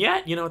 Yes. And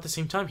yet, at the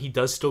same time, he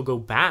does still go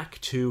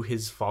back to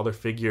his father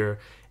figure,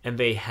 and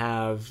they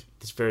have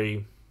this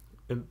very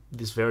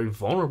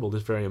vulnerable,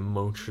 this very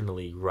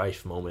emotionally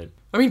rife moment.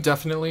 I mean,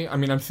 definitely. I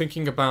mean, I'm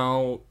thinking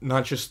about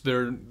not just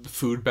their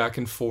food back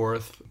and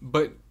forth,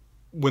 but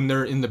when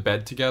they're in the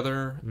bed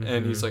together,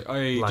 and he's like,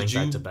 "Hey, did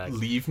you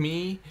leave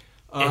me?"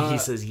 And he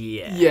says,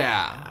 "Yeah."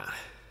 Yeah.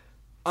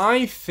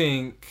 I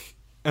think,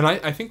 and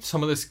I think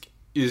some of this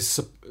is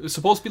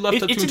supposed to be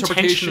left up to interpretation. It's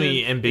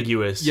intentionally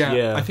ambiguous.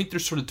 Yeah. I think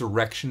there's sort of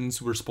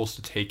directions we're supposed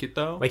to take it,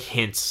 though. Like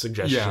hints,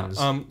 suggestions.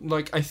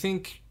 Yeah. I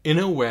think, in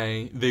a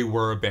way, they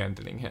were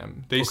abandoning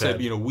him. They said,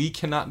 we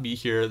cannot be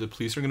here. The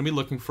police are going to be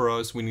looking for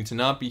us. We need to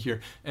not be here.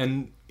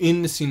 And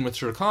in the scene with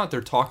Shota,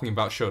 they're talking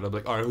about Shota.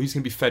 Like, all right, he's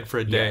going to be fed for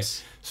a day.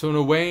 Yes. So in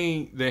a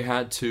way, they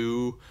had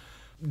to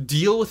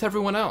deal with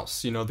everyone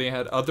else. They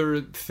had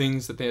other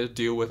things that they had to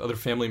deal with, other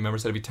family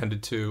members that had to be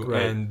tended to,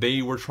 right. And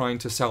they were trying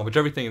to salvage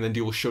everything and then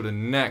deal with Shota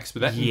next.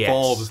 But that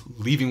involves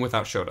leaving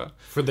without Shota.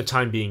 For the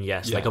time being,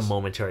 yes, like a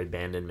momentary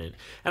abandonment.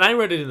 And I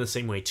read it in the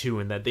same way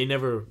too, in that they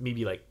never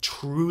maybe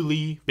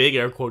truly, big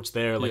air quotes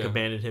there,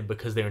 abandoned him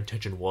because their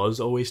intention was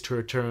always to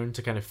return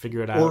to kind of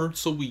figure it out. Or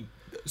so we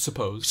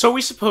suppose. So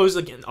we suppose,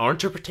 again, our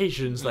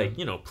interpretations,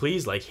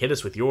 please, hit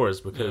us with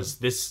yours, because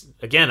this,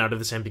 again, out of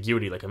this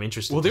ambiguity, I'm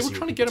interested. Well, they were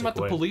trying to get him at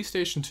the police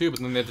station too, but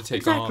then they had to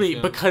take off. Exactly,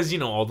 because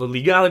all the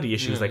legality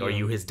issues, are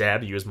you his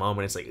dad, are you his mom,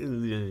 and it's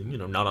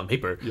not on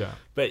paper. Yeah.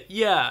 But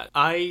yeah,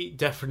 I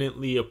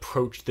definitely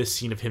approached this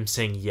scene of him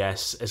saying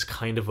yes as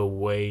kind of a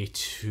way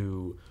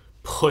to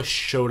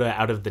push Shota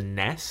out of the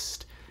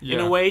nest, in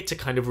a way, to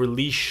kind of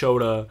release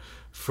Shota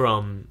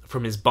from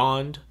his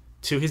bond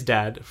to his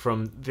dad,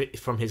 from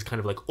his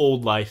kind of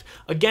old life,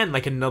 again,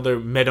 another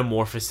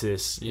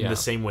metamorphosis in the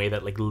same way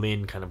that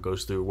Lynn kind of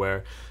goes through,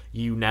 where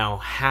you now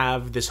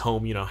have this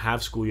home,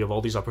 have school, you have all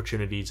these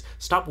opportunities.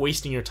 Stop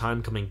wasting your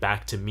time coming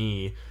back to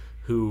me,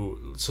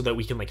 so that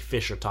we can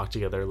fish or talk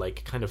together,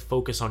 kind of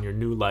focus on your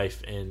new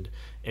life and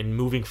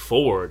moving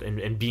forward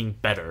and being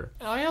better.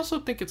 I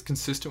also think it's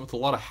consistent with a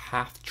lot of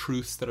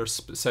half-truths that are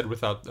said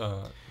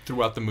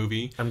throughout the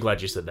movie. I'm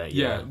glad you said that,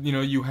 yeah.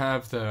 You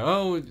have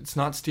it's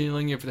not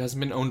stealing if it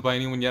hasn't been owned by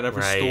anyone yet,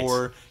 every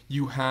store.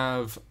 You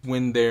have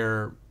when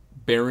they're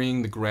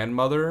burying the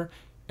grandmother,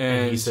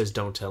 and he says,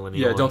 "Don't tell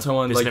anyone." Yeah, don't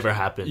tell anyone. This never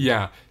happened.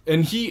 Yeah,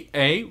 and he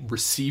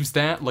receives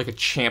that like a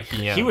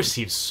champion. He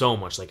receives so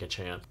much like a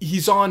champ.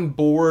 He's on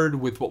board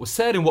with what was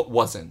said and what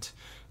wasn't.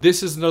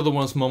 This is another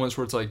one of those moments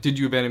where it's did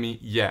you abandon me?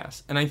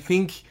 Yes. And I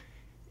think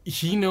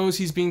he knows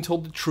he's being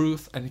told the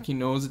truth. I think he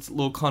knows it's a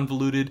little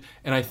convoluted,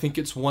 and I think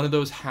it's one of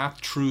those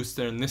half-truths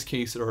that in this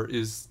case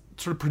is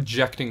sort of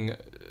projecting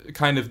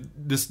kind of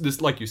this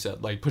like you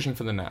said, pushing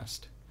for the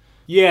nest.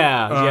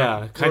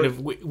 Yeah, kind of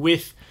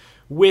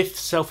with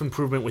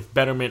self-improvement, with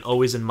betterment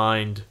always in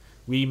mind.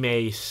 We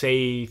may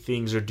say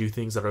things or do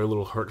things that are a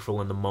little hurtful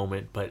in the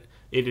moment, but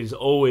it is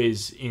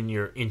always in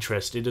your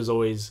interest. It is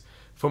always,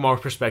 from our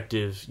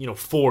perspective,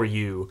 for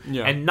you.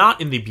 Yeah. And not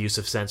in the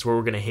abusive sense where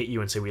we're going to hit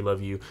you and say we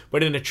love you,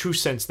 but in a true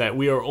sense that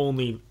we are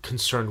only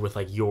concerned with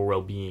your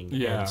well-being.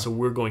 Yeah. And so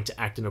we're going to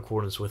act in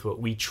accordance with what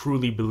we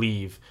truly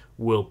believe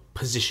will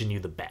position you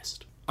the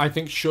best. I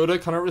think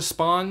Shota kind of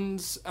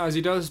responds as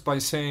he does by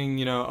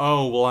saying,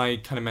 oh, well, I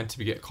kind of meant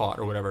to get caught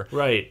or whatever.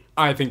 Right.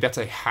 I think that's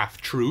a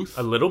half-truth.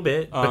 A little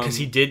bit, because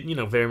he did,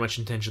 very much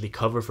intentionally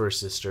cover for his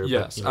sister.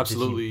 Yes, but,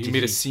 absolutely. He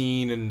made a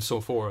scene and so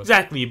forth.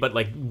 Exactly, but,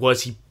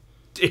 was he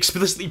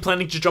explicitly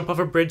planning to jump off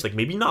a bridge?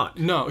 Maybe not.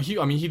 No, he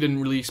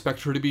didn't really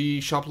expect her to be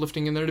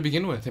shoplifting in there to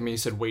begin with. He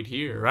said, wait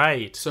here.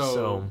 Right.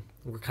 So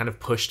we're kind of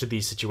pushed to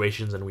these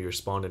situations and we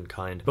respond in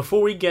kind.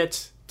 Before we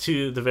get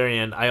to the very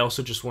end, I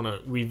also just want to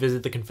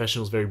revisit the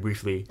confessionals very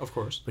briefly. Of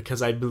course.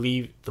 Because I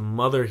believe the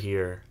mother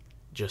here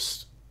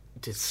just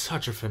did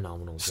such a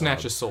phenomenal job.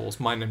 Snatches souls,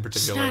 mine in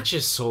particular.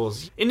 Snatches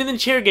souls. In an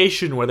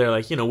interrogation where they're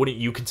wouldn't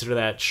you consider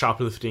that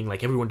shoplifting?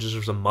 Everyone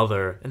deserves a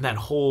mother. And that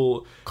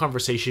whole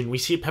conversation, we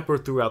see it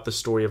peppered throughout the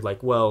story of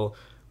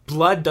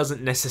blood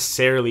doesn't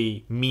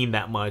necessarily mean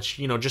that much.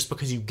 Just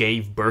because you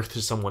gave birth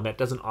to someone, that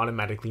doesn't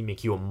automatically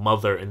make you a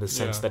mother in the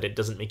sense that it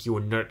doesn't make you a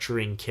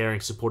nurturing,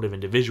 caring, supportive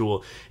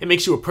individual. It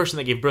makes you a person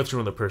that gave birth to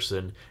another person.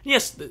 And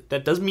yes,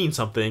 that does mean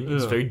something. Yeah.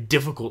 It's very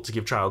difficult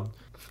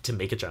to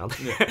make a child.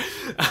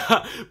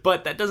 Yeah.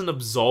 But that doesn't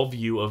absolve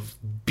you of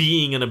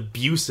being an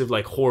abusive,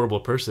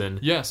 horrible person.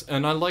 Yes,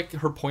 and I like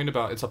her point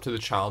about it's up to the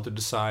child to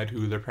decide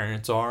who their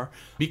parents are,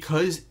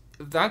 because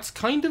that's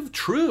kind of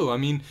true.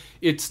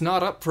 It's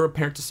not up for a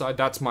parent to decide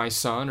that's my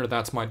son or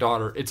that's my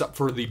daughter. It's up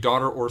for the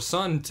daughter or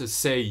son to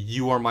say,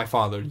 you are my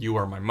father, you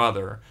are my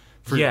mother,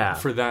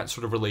 for that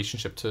sort of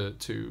relationship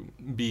to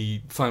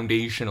be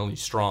foundationally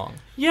strong.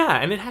 Yeah,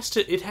 and it has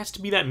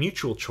to be that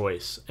mutual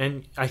choice.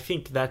 And I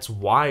think that's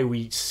why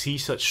we see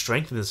such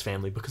strength in this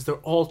family, because they're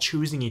all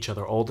choosing each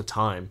other all the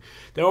time.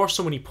 There are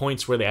so many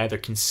points where they either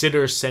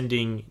consider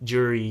sending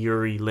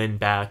Yuri, Lynn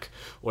back,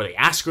 or they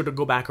ask her to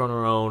go back on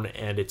her own,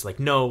 and it's like,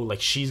 no,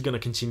 like, she's going to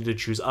continue to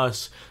choose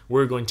us.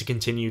 We're going to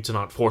continue to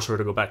not force her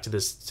to go back to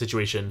this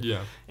situation.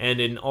 Yeah. And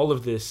in all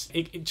of this,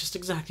 it just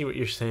exactly what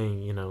you're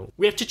saying, you know.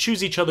 We have to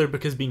choose each other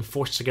because being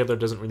forced together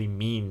doesn't really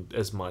mean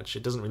as much.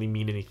 It doesn't really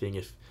mean anything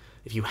if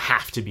you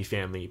have to be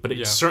family, but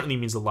it certainly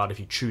means a lot if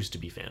you choose to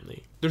be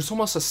family. There's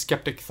almost a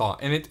skeptic thought,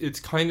 and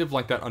it's kind of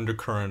like that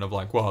undercurrent of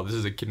like, well, this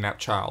is a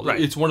kidnapped child. Right.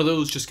 It's one of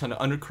those just kind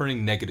of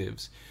undercurrent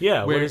negatives.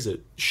 Yeah, what is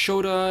it?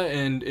 Shota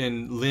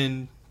and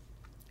Lynn,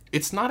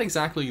 it's not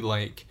exactly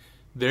like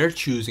they're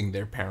choosing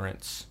their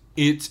parents.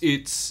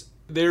 It's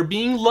they're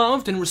being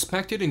loved and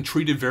respected and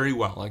treated very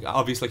well. Like,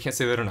 obviously, I can't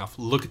say that enough.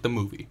 Look at the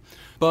movie.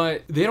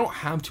 But they don't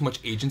have too much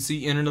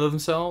agency in and of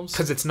themselves.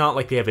 Because it's not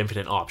like they have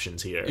infinite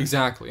options here.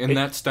 Exactly. And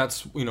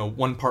that's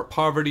one part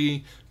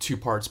poverty, 2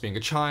 parts being a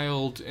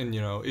child, and,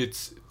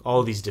 it's...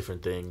 all these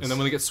different things. And then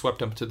when they get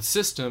swept up into the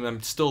system,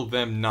 and still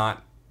them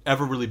not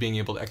ever really being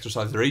able to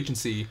exercise their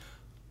agency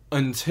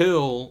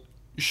until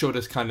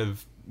Shota's kind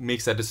of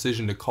makes that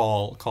decision to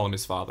call him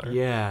his father.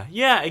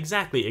 Yeah,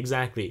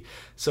 exactly.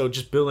 So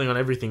just building on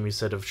everything we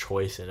said of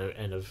choice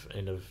and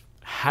of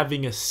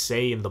having a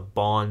say in the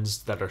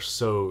bonds that are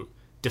so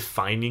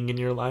defining in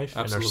your life.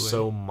 Absolutely. And are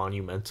so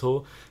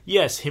monumental.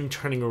 Yes, him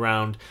turning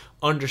around,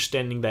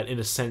 understanding that in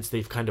a sense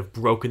they've kind of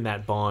broken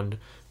that bond.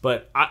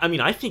 But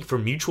I think for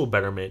mutual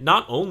betterment,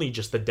 not only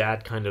just the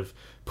dad kind of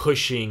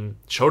pushing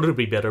Shota to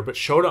be better, but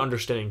Shota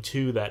understanding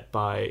too that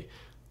by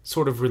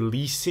sort of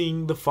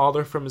releasing the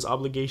father from his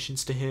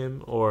obligations to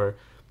him, or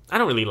I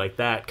don't really like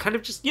that, kind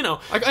of just,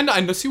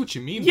 I see what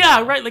you mean. Yeah,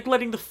 though. Right, like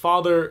letting the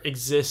father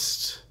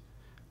exist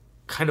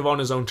kind of on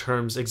his own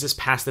terms, exist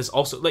past this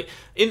also. Like,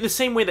 in the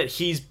same way that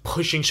he's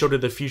pushing Shota to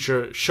the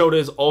future, Shota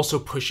is also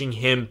pushing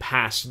him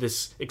past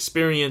this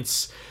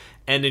experience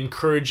and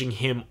encouraging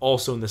him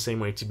also in the same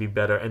way to be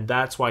better. And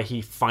that's why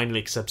he finally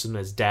accepts him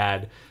as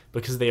dad,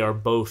 because they are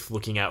both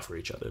looking out for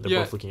each other. They're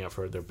both looking out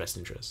for their best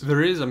interests.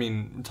 There is,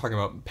 talking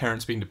about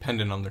parents being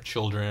dependent on their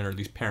children, or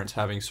these parents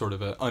having sort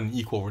of an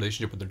unequal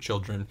relationship with their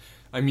children.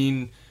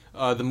 The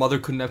mother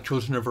couldn't have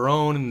children of her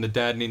own, and the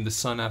dad named the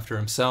son after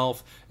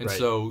himself. And right.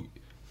 So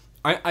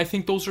I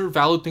think those are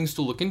valid things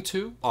to look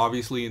into.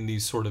 Obviously, in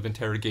these sort of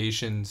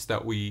interrogations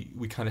that we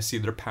kind of see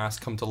their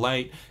past come to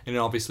light, and it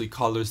obviously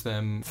colors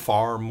them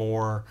far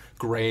more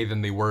gray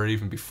than they were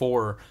even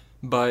before.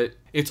 But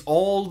it's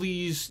all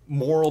these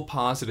moral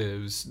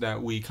positives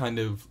that we kind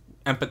of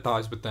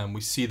empathize with them.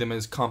 We see them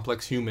as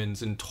complex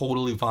humans and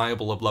totally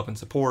viable of love and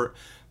support.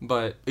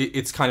 But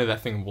it's kind of that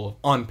thing, well,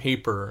 on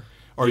paper,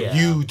 are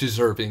you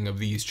deserving of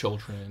these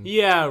children?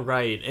 Yeah,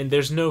 right. And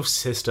there's no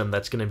system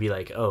that's going to be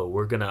like, oh,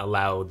 we're going to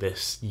allow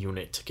this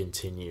unit to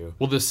continue.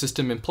 Well, the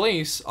system in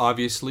place,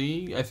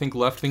 obviously, I think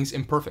left things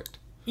imperfect.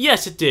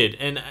 Yes, it did.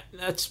 And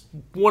that's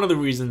one of the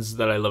reasons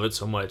that I love it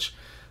so much.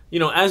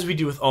 As we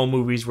do with all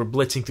movies, we're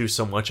blitzing through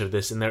so much of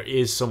this, and there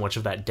is so much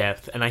of that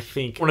depth. And I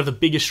think one of the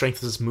biggest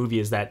strengths of this movie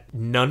is that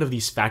none of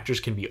these factors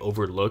can be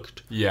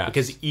overlooked. Yeah.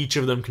 Because each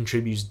of them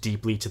contributes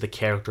deeply to the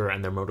character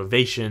and their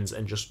motivations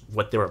and just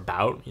what they're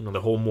about, the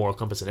whole moral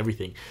compass and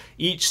everything.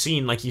 Each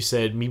scene, like you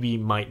said, maybe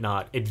might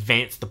not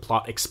advance the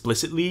plot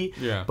explicitly,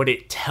 but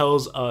it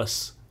tells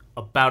us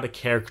about a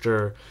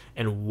character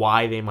and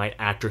why they might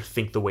act or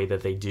think the way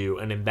that they do.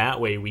 And in that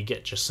way, we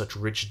get just such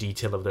rich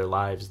detail of their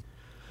lives.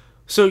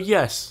 So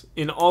yes,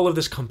 in all of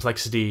this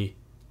complexity,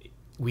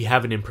 we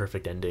have an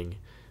imperfect ending.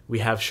 We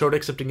have Shota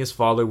accepting his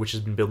father, which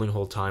has been building the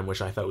whole time, which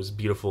I thought was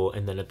beautiful.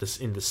 And then at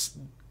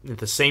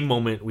the same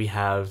moment, we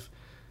have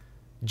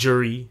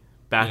Juri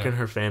back in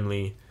her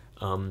family,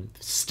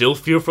 still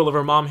fearful of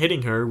her mom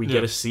hitting her. We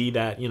get to see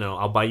that,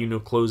 I'll buy you new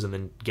clothes, and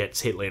then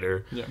gets hit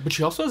later. Yeah, but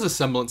she also has a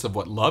semblance of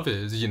what love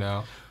is,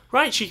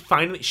 Right,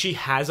 she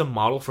has a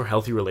model for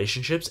healthy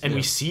relationships, and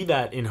we see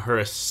that in her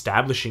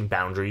establishing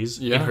boundaries,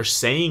 in her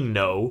saying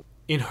no,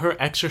 in her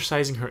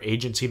exercising her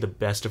agency the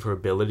best of her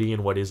ability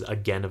in what is,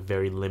 again, a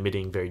very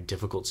limiting, very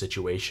difficult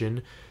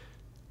situation.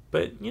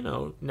 But,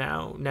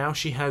 now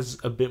she has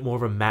a bit more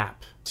of a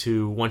map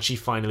to, once she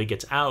finally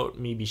gets out,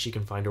 maybe she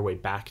can find her way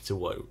back to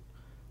what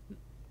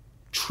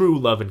true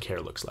love and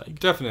care looks like.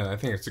 Definitely, I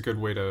think it's a good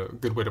way to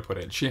put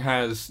it. She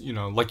has,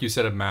 like you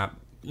said, a map,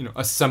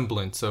 a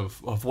semblance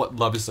of what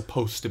love is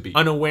supposed to be.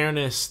 An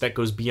awareness that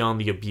goes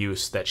beyond the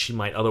abuse that she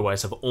might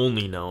otherwise have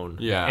only known.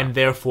 Yeah. And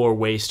therefore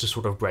ways to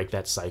sort of break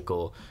that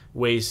cycle.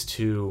 Ways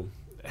to,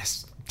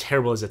 as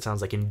terrible as it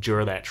sounds, like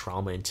endure that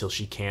trauma until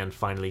she can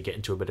finally get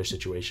into a better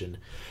situation.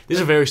 This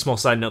is a very small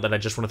side note that I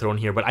just want to throw in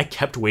here, but I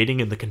kept waiting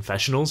in the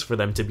confessionals for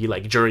them to be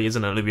like, Juri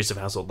isn't an abusive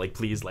household, like,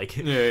 please, like,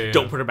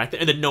 don't put her back there.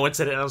 And then no one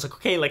said it, and I was like,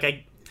 okay, like,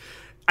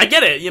 I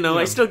get it,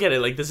 I still get it.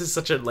 Like, this is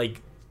such a, like,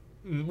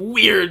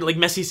 weird, like,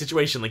 messy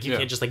situation. Like, you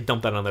can't just, like,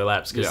 dump that on their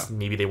laps, because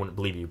maybe they wouldn't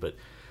believe you. But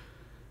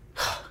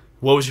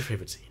what was your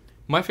favorite scene?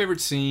 My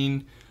favorite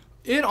scene,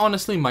 it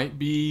honestly might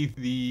be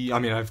the... I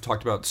mean, I've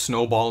talked about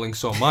snowballing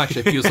so much.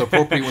 It feels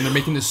appropriate when they're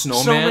making the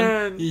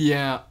snowman.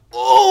 Yeah.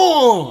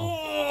 Oh!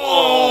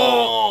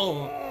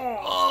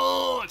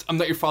 I'm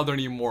not your father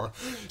anymore.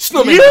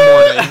 Snowman in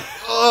the morning.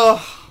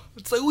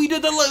 It's like, we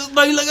did that last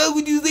night. Like, how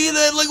would you say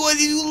that? Like, why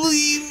did you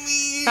leave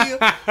me?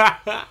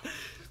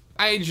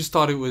 I just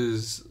thought it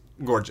was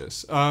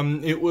gorgeous.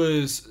 It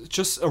was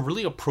just a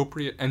really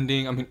appropriate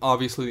ending. I mean,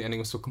 obviously the ending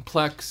was so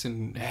complex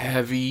and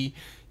heavy,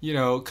 you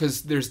know,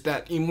 because there's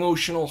that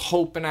emotional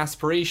hope and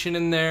aspiration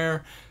in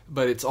there,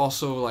 but it's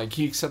also like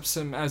he accepts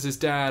him as his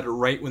dad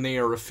right when they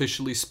are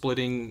officially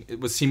splitting.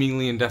 It was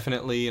seemingly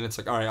indefinitely, and it's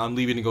like, all right, I'm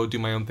leaving to go do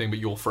my own thing, but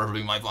you'll forever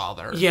be my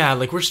father. Yeah,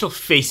 like we're still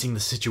facing the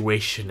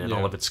situation and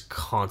all of its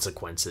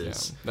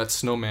consequences. Yeah. That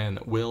snowman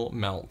will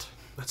melt.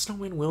 That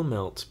snowman will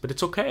melt, but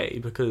it's okay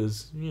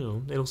because, you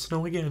know, it'll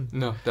snow again.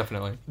 No,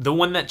 definitely. The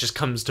one that just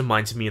comes to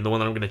mind to me, and the one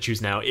that I'm going to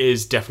choose now,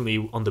 is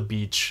definitely on the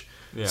beach.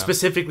 Yeah.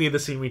 Specifically the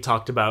scene we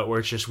talked about, where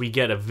it's just we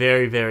get a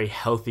very, very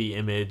healthy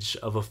image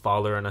of a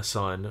father and a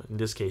son, in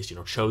this case, you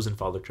know, chosen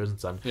father, chosen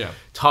son,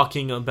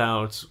 talking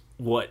about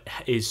what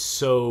is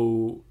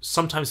so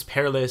sometimes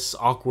perilous,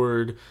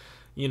 awkward,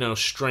 you know,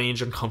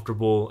 strange,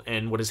 uncomfortable,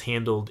 and what is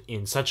handled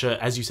in such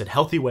a, as you said,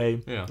 healthy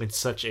way. Yeah. It's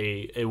such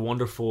a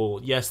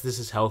wonderful, yes, this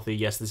is healthy,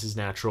 yes, this is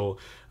natural.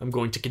 I'm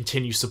going to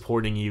continue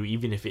supporting you,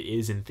 even if it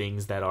is in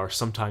things that are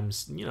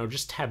sometimes, you know,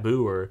 just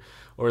taboo or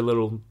a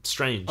little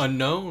strange.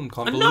 Unknown,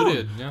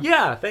 convoluted.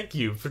 Yeah, thank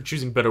you for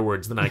choosing better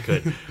words than I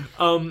could.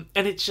 And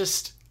it's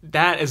just,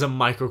 that is a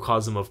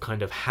microcosm of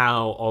kind of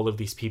how all of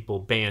these people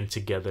band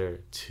together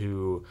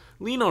to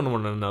lean on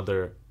one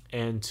another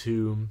and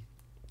to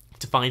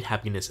find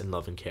happiness and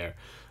love and care.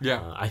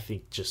 Yeah. I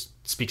think just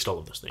speaks to all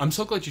of those things. I'm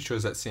so glad you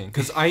chose that scene,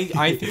 because I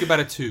think about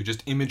it too,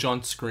 just image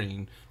on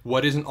screen.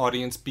 What is an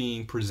audience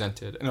being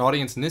presented? An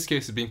audience in this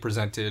case is being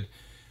presented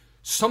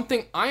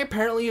something I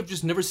apparently have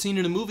just never seen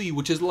in a movie,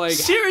 which is like...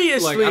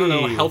 Seriously! Like, I don't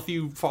know,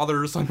 healthy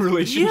father-son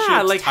relationships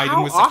tied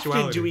in with sexuality.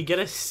 How often do we get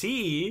to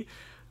see...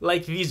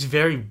 like these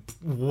very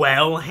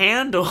well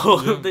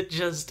handled that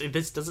just,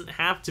 this doesn't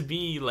have to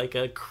be like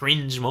a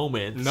cringe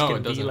moment. This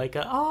can be like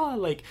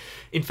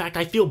in fact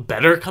I feel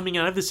better coming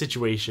out of the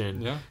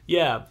situation.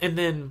 Yeah. And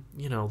then,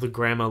 you know, the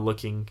grandma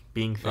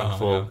being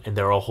thankful, and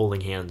they're all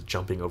holding hands,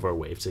 jumping over a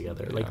wave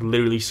together, like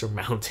literally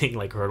surmounting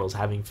like hurdles,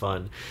 having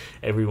fun,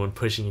 everyone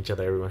pushing each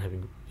other, everyone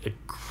having a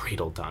great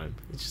old time.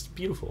 It's just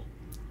beautiful.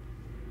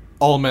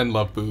 All men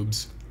love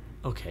boobs.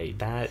 Okay,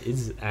 that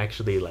is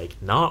actually, like,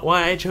 not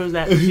why I chose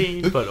that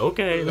scene, but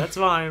okay, that's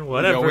fine,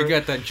 whatever. Yeah, we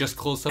got that just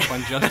close up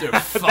on just a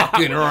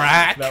fucking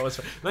rack. That was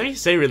fun. Let me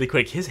say really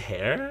quick, his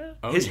hair,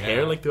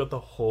 like, throughout the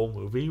whole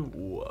movie,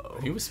 whoa.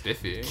 He was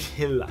spiffy.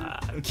 Killer.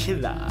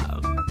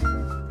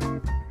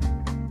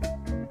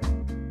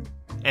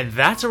 And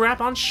that's a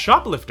wrap on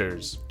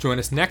Shoplifters. Join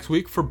us next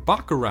week for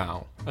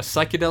Bacurau, a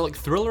psychedelic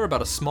thriller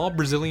about a small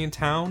Brazilian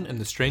town and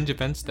the strange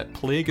events that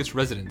plague its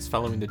residents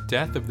following the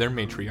death of their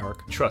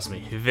matriarch. Trust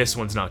me, this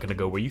one's not going to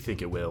go where you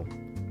think it will.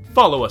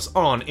 Follow us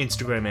on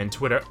Instagram and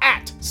Twitter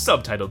at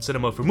Subtitled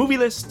Cinema for movie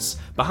lists,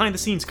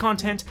 behind-the-scenes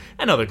content,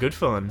 and other good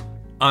fun.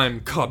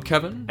 I'm Cobb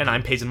Kevin. And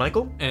I'm Paisley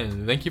Michael.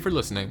 And thank you for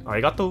listening.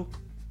 Arigato.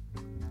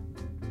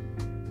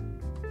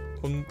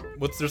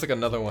 There's like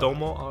another one.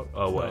 Domo.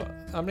 Oh,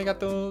 what?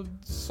 Arigato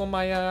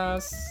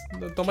somayas.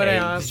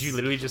 Did you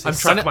literally just say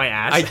suck my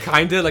ass? I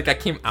kind of, like, that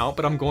came out,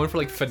 but I'm going for,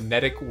 like,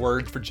 phonetic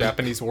words for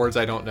Japanese words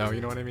I don't know.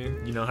 You know what I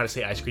mean? You know how to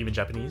say ice cream in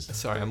Japanese?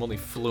 Sorry, I'm only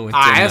fluent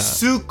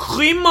Ice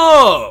cream!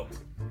 I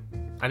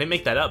didn't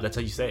make that up. That's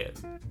how you say it.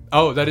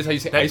 Oh, that is how you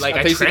say ice cream?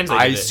 Like, I translated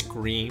ice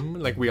cream?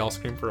 Like, we all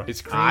scream for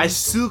ice cream?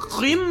 Ice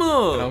cream!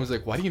 And I was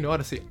like, why do you know how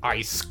to say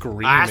ice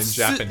cream in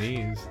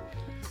Japanese?